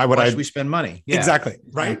why should we spend money? Yeah. Exactly.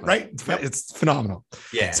 Right. Yep. It's phenomenal.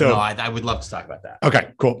 Yeah. So I would love to talk about that.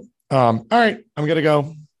 Okay. Cool. All right, I'm gonna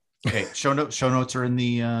go. Okay, show notes are in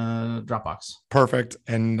the Dropbox. Perfect.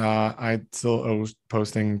 And I still owe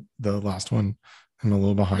posting the last one. I'm a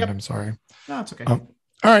little behind. I'm sorry. No, it's okay. All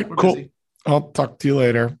right, cool. Busy. I'll talk to you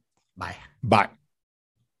later. Bye. Bye.